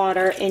put the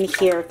water in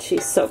here to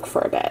soak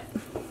for a bit.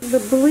 The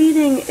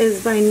bleeding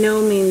is by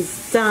no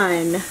means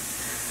done,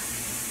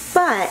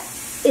 but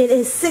it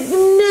is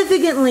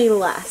significantly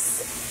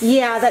less.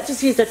 Yeah, that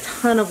just used a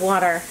ton of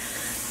water,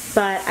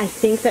 but I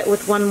think that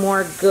with one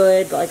more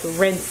good like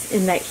rinse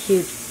in that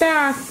huge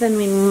bath, then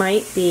we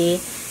might be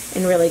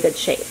in really good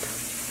shape.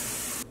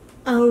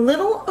 A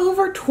little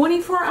over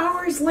 24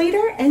 hours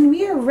later, and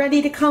we are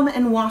ready to come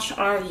and wash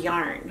our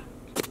yarn.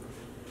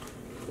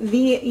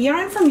 The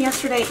yarn from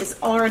yesterday is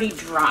already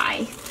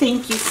dry.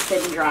 Thank you,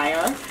 spin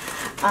dryer.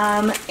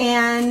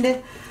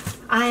 And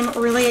I'm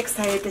really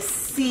excited to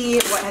see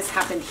what has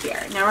happened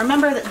here. Now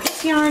remember that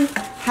this yarn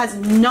has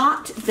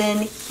not been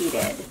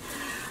heated.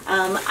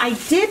 I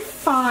did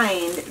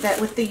find that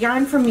with the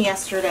yarn from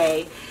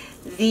yesterday,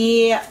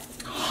 the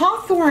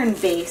Hawthorne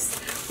base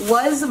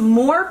was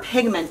more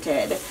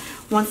pigmented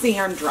once the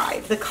yarn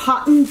dried. The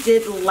cotton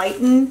did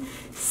lighten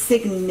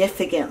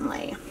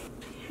significantly.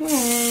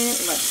 Okay,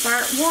 let's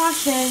start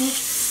washing.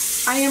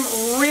 I am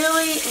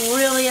really,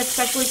 really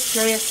especially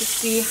curious to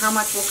see how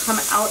much will come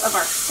out of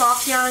our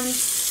soft yarns,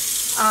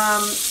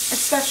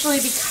 especially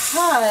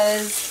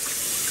because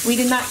we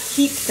did not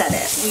heat set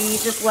it. We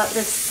just let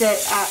this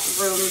sit at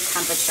room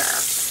temperature,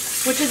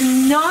 which is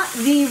not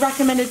the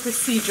recommended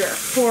procedure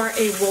for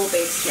a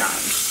wool-based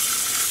yarn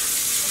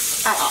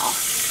at all.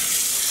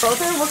 Both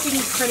are looking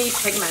pretty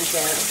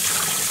pigmented.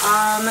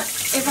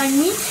 If I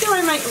need to,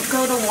 I might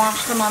go to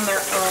wash them on their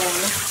own.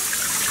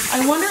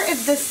 I wonder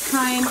if this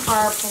time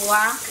our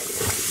black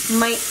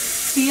might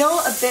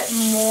feel a bit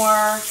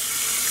more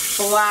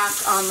black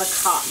on the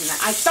cotton.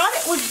 I thought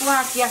it was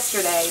black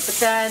yesterday, but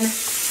then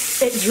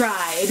it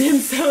dried,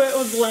 and so it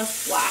was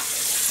less black.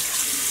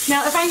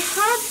 Now, if I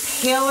had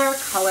paler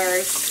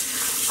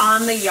colors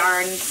on the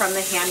yarn from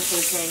the hand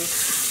painting,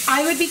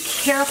 I would be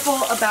careful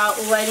about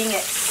letting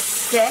it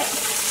sit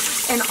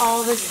in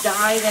all this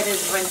dye that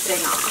is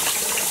rinsing off.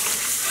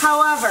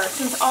 However,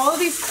 since all of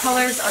these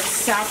colors are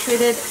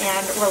saturated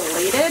and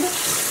related,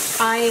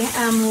 I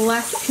am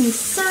less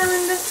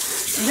concerned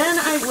than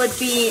I would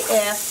be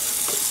if,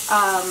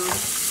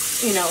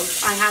 you know,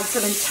 I had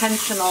some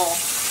intentional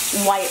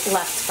white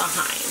left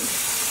behind.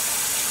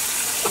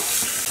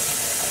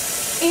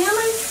 Am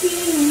I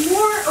seeing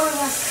more or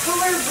less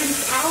color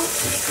rinse out?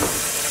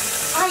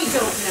 I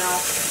don't know.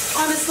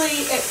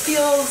 Honestly, it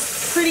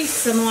feels pretty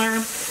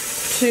similar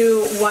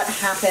to what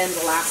happened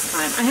last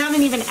time. I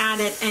haven't even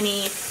added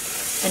any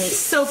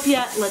soap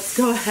yet. Let's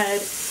go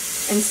ahead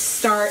and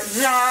start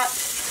that.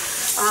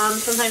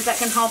 Sometimes that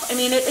can help. I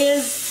mean, it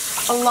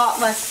is a lot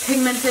less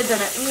pigmented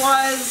than it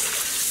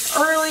was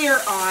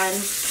earlier on.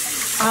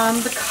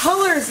 The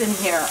colors in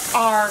here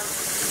are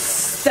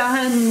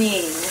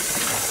stunning.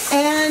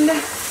 And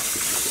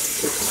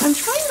I'm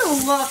trying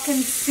to look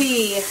and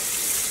see.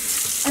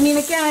 I mean,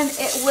 again,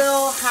 it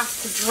will have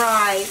to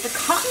dry. The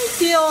cotton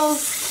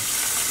feels,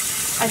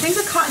 I think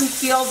the cotton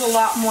feels a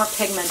lot more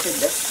pigmented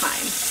this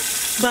time,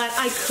 but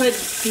I could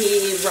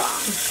be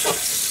wrong.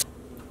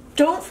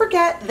 Don't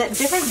forget that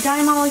different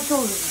dye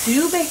molecules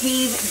do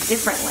behave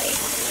differently.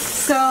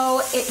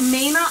 So it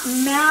may not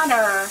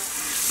matter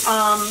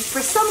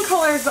for some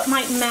colors, but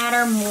might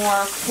matter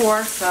more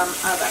for some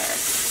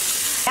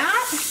others.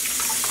 That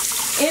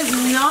is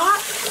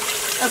not,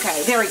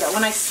 okay, there we go.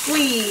 When I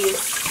squeeze,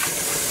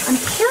 I'm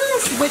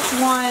curious which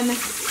one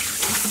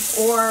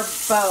or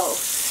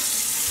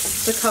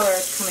both the color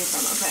is coming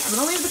from. Okay, I'm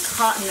going to leave the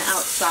cotton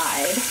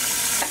outside.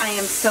 I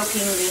am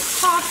soaking the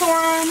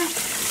Hawthorne,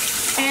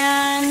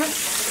 and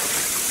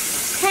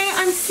okay,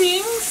 I'm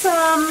seeing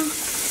some,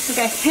 like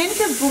a hint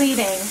of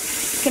bleeding.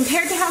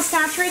 Compared to how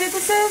saturated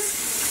this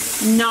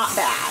is, not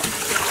bad.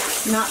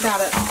 Not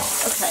bad at all.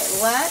 Okay,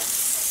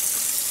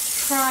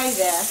 let's try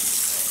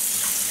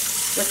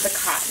this with the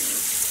cotton.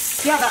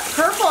 Yeah, that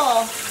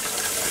purple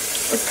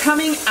is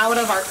coming out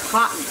of our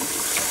cotton.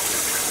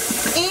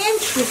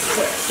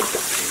 Interesting.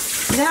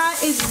 That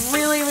is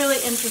really,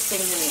 really interesting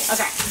to me.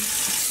 Okay.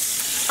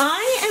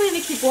 I am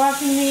going to keep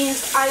watching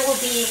these. I will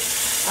be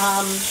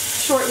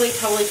shortly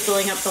probably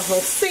filling up the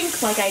whole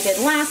sink like I did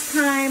last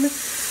time.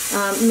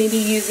 Maybe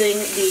using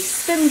the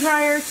spin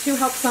dryer to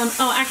help some.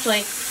 Oh,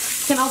 actually,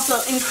 can also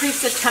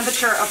increase the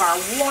temperature of our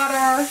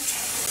water.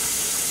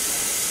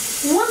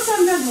 Once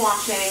I'm done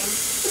washing,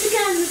 which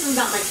again, this is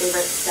not my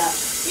favorite step.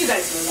 You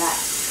guys know that.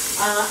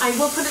 I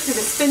will put it through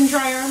the spin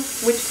dryer,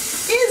 which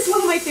is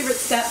one of my favorite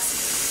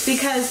steps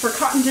because for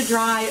cotton to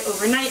dry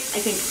overnight, I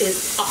think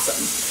is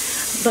awesome.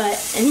 But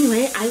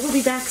anyway, I will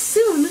be back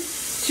soon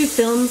to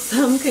film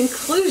some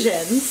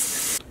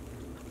conclusions.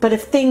 But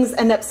if things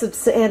end up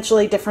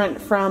substantially different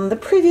from the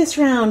previous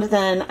round,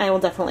 then I will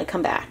definitely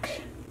come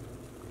back.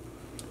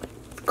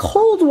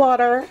 Cold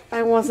water,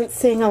 I wasn't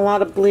seeing a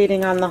lot of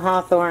bleeding on the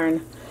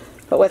Hawthorne.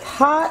 But with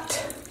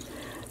hot,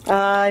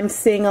 I'm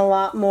seeing a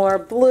lot more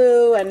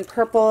blue and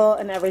purple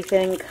and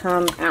everything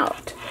come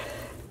out.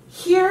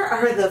 Here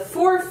are the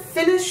 4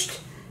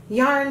 finished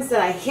yarns that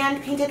I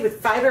hand painted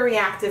with fiber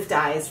reactive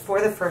dyes for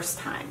the first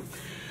time.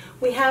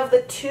 We have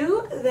the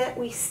 2 that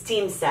we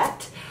steam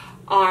set.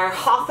 Our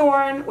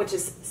Hawthorne, which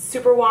is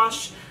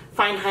superwash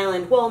fine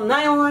Highland wool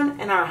nylon,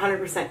 and our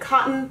 100%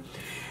 cotton.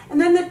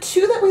 And then the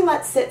 2 that we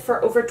let sit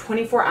for over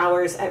 24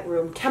 hours at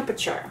room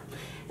temperature.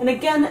 And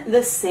again,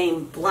 the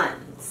same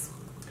blends.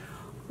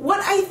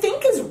 What I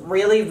think is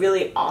really,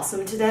 really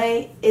awesome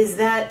today is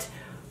that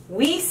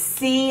we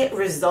see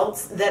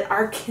results that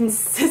are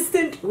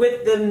consistent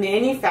with the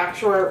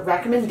manufacturer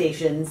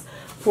recommendations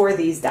for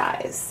these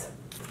dyes.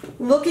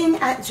 Looking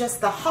at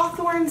just the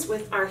Hawthorns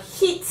with our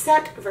heat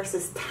set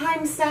versus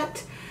time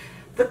set,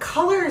 the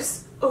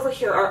colors over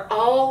here are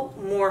all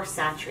more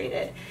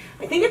saturated.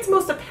 I think it's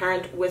most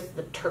apparent with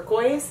the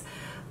turquoise,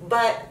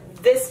 but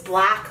this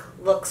black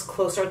looks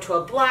closer to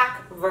a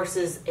black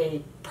versus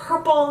a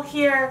purple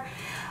here.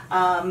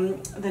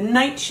 The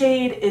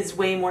nightshade is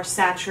way more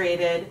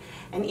saturated,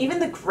 and even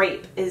the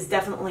grape is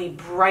definitely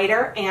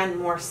brighter and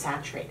more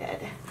saturated.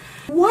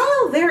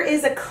 While there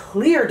is a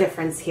clear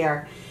difference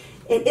here,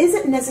 it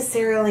isn't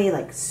necessarily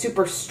like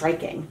super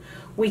striking.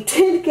 We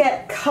did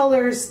get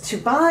colors to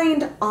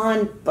bind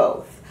on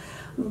both,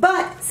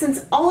 but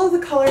since all of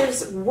the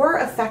colors were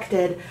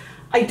affected,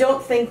 I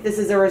don't think this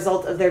is a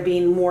result of there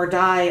being more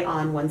dye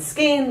on one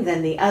skein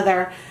than the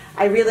other.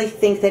 I really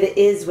think that it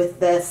is with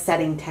the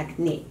setting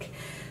technique.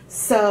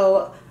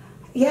 So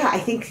yeah, I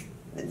think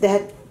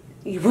that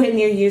when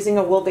you're using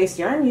a wool-based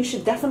yarn, you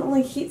should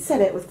definitely heat set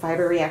it with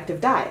fiber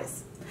reactive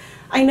dyes.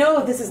 I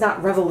know this is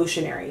not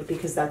revolutionary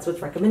because that's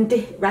what's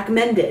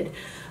recommended,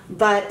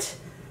 but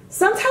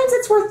sometimes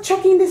it's worth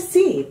checking to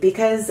see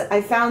because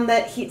I found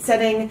that heat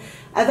setting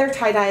other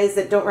tie-dyes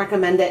that don't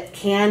recommend it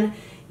can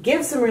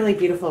give some really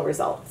beautiful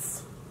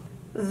results.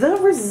 The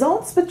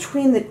results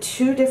between the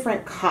 2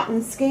 different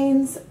cotton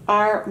skeins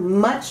are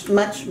much,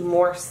 much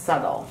more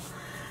subtle.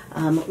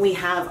 We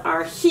have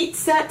our heat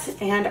set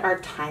and our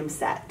time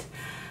set.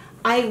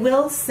 I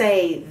will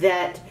say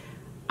that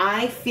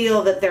I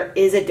feel that there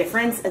is a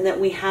difference and that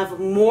we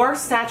have more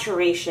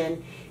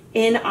saturation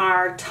in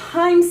our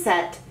time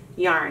set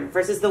yarn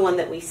versus the one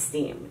that we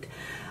steamed.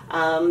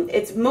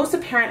 It's most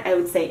apparent, I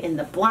would say, in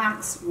the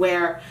blacks,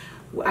 where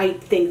I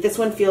think this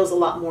one feels a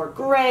lot more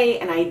gray,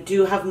 and I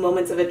do have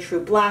moments of a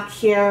true black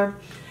here.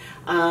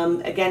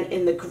 Again,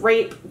 in the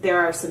grape, there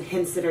are some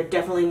hints that are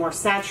definitely more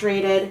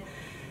saturated.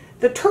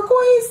 The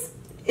turquoise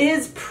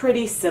is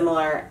pretty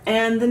similar,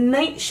 and the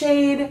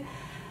nightshade,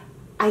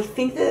 I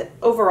think that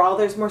overall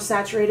there's more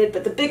saturated,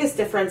 but the biggest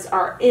difference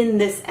are in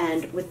this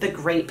end with the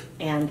grape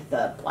and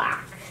the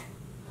black.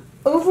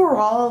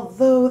 Overall,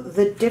 though,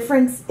 the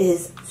difference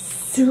is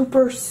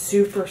super,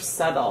 super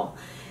subtle,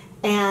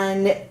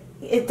 and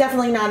it's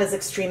definitely not as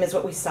extreme as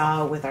what we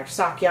saw with our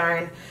sock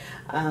yarn.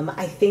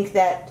 I think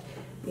that,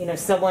 you know,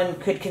 someone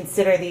could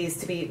consider these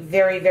to be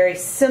very, very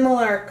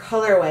similar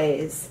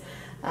colorways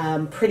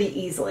pretty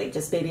easily,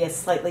 just maybe a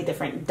slightly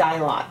different dye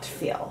lot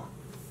feel.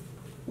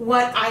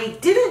 What I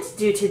didn't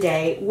do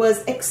today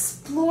was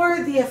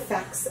explore the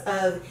effects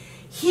of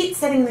heat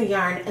setting the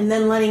yarn and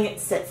then letting it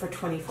sit for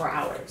 24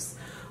 hours,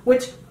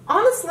 which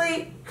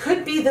honestly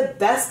could be the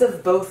best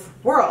of both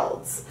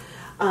worlds.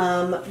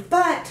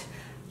 But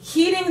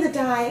Heating the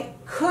dye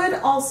could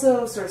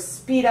also sort of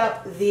speed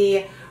up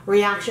the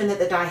reaction that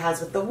the dye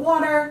has with the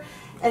water,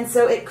 and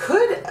so it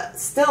could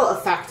still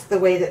affect the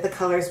way that the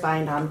colors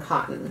bind on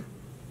cotton.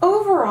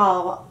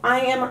 Overall,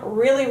 I am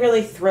really,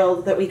 really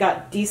thrilled that we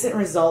got decent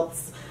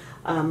results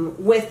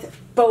with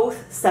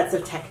both sets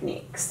of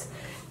techniques.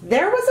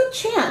 There was a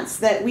chance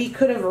that we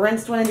could have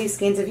rinsed one of these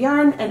skeins of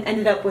yarn and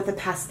ended up with a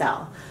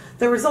pastel.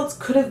 The results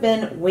could have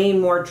been way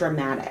more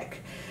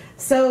dramatic.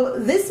 So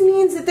this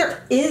means that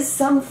there is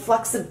some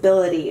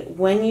flexibility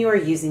when you are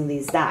using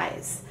these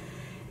dyes.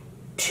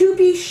 To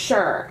be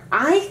sure,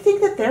 I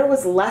think that there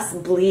was less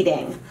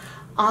bleeding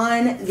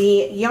on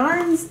the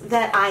yarns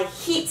that I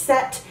heat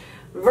set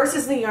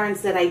versus the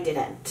yarns that I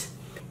didn't.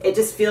 It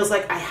just feels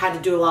like I had to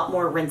do a lot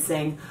more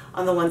rinsing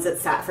on the ones that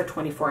sat for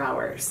 24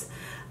 hours.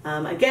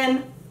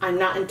 Again, I'm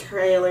not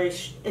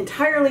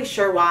entirely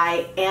sure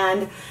why,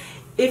 and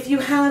if you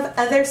have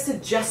other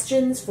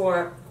suggestions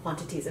for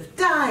quantities of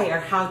dye or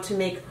how to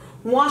make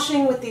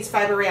washing with these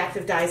fiber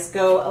reactive dyes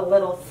go a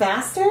little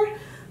faster,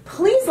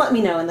 please let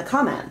me know in the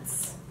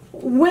comments.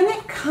 When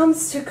it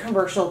comes to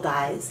commercial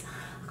dyes,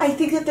 I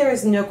think that there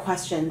is no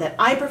question that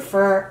I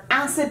prefer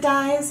acid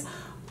dyes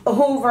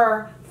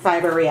over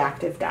fiber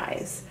reactive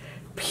dyes,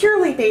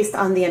 purely based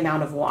on the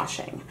amount of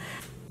washing.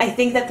 I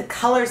think that the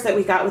colors that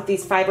we got with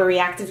these fiber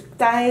reactive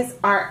dyes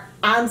are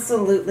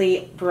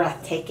absolutely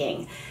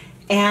breathtaking,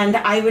 and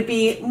I would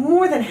be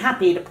more than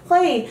happy to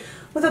play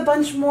with a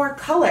bunch more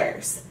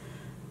colors.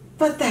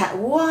 But that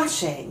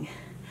washing.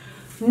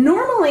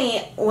 Normally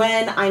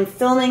when I'm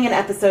filming an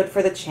episode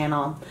for the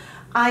channel,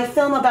 I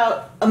film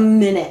about a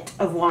minute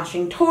of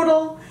washing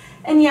total,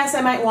 and yes,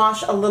 I might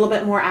wash a little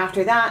bit more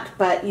after that,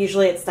 but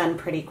usually it's done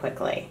pretty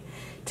quickly.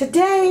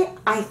 Today,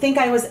 I think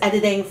I was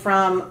editing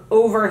from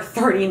over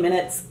 30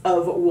 minutes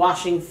of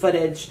washing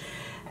footage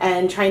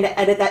and trying to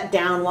edit that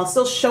down while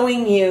still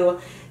showing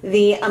you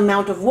the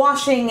amount of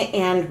washing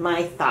and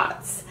my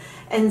thoughts.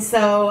 And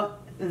so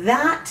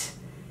that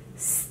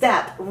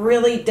step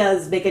really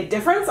does make a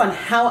difference on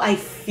how I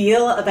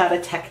feel about a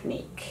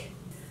technique.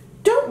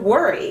 Don't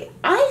worry,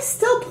 I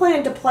still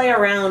plan to play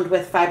around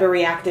with fiber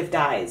reactive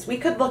dyes. We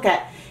could look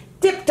at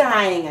dip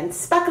dyeing and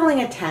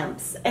speckling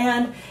attempts,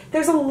 and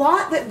there's a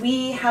lot that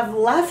we have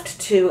left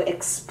to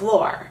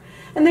explore,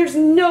 and there's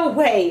no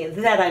way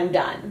that I'm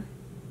done.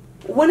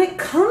 When it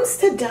comes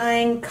to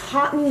dyeing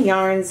cotton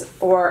yarns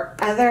or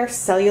other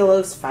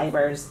cellulose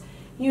fibers,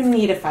 you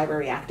need a fiber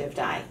reactive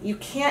dye. You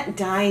can't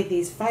dye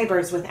these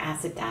fibers with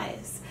acid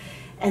dyes.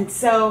 And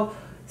so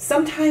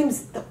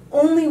sometimes the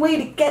only way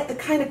to get the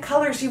kind of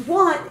colors you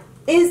want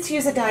is to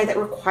use a dye that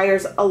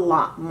requires a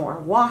lot more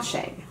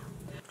washing.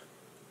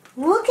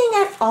 Looking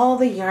at all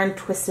the yarn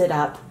twisted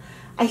up,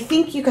 I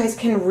think you guys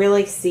can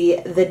really see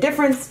the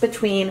difference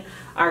between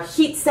our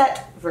heat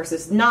set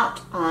versus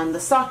not on the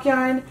sock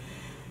yarn.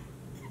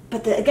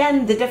 But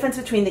again, the difference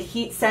between the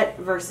heat set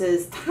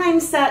versus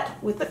time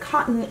set with the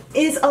cotton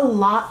is a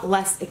lot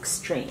less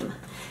extreme.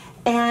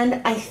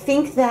 And I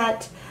think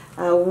that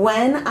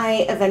when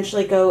I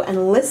eventually go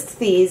and list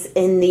these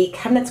in the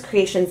ChemKnits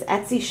Creations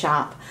Etsy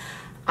shop,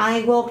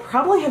 I will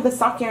probably have the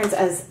sock yarns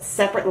as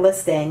separate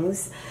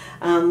listings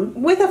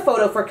with a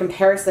photo for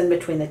comparison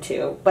between the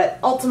two. But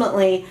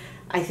ultimately,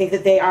 I think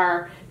that they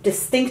are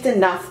distinct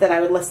enough that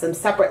I would list them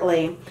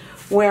separately,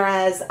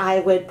 whereas I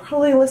would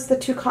probably list the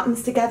two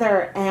cottons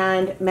together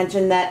and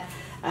mention that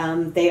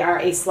they are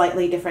a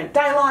slightly different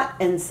dye lot,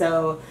 and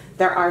so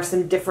there are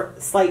some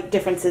slight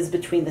differences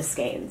between the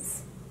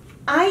skeins.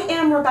 I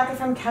am Rebecca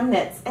from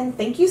ChemKnits, and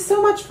thank you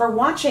so much for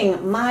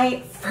watching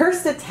my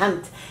first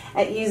attempt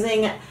at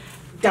using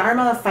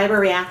Dharma Fiber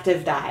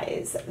Reactive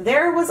Dyes.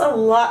 There was a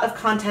lot of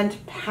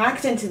content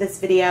packed into this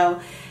video.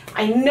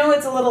 I know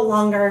it's a little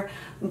longer,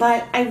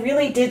 but I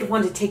really did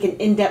want to take an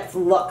in-depth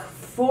look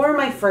for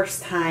my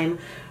first time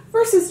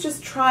versus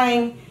just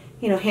trying,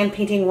 hand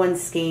painting one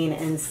skein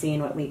and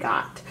seeing what we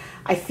got.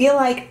 I feel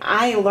like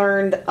I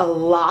learned a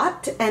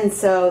lot, and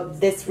so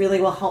this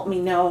really will help me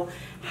know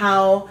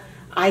how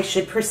I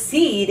should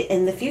proceed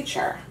in the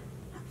future.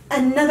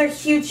 Another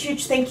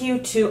huge thank you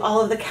to all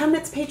of the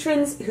ChemKnits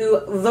patrons who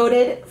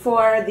voted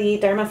for the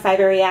Dharma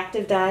Fiber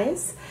Reactive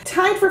Dyes.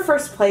 Tied for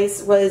first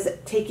place was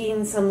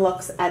taking some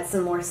looks at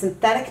some more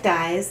synthetic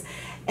dyes,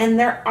 and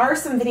there are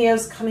some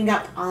videos coming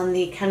up on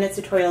the ChemKnits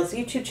Tutorials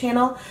YouTube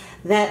channel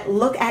that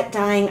look at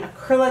dyeing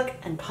acrylic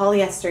and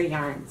polyester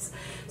yarns.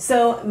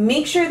 So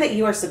make sure that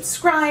you are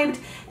subscribed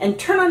and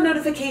turn on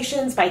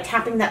notifications by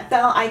tapping that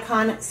bell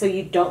icon so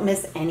you don't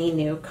miss any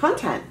new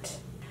content.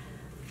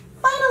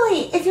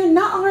 Finally, if you're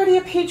not already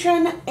a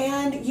patron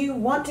and you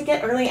want to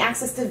get early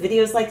access to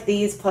videos like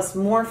these plus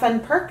more fun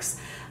perks,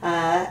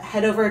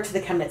 head over to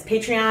the ChemKnits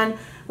Patreon.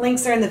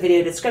 Links are in the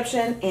video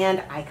description and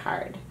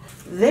iCard.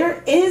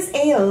 There is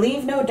a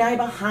Leave No Dye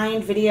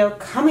Behind video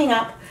coming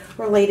up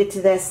related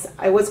to this.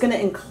 I was going to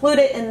include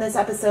it in this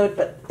episode,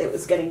 but it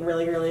was getting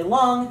really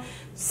long,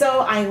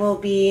 so I will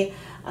be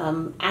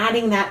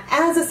adding that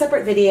as a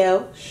separate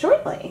video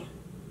shortly.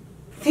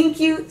 Thank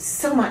you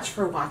so much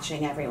for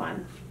watching,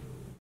 everyone.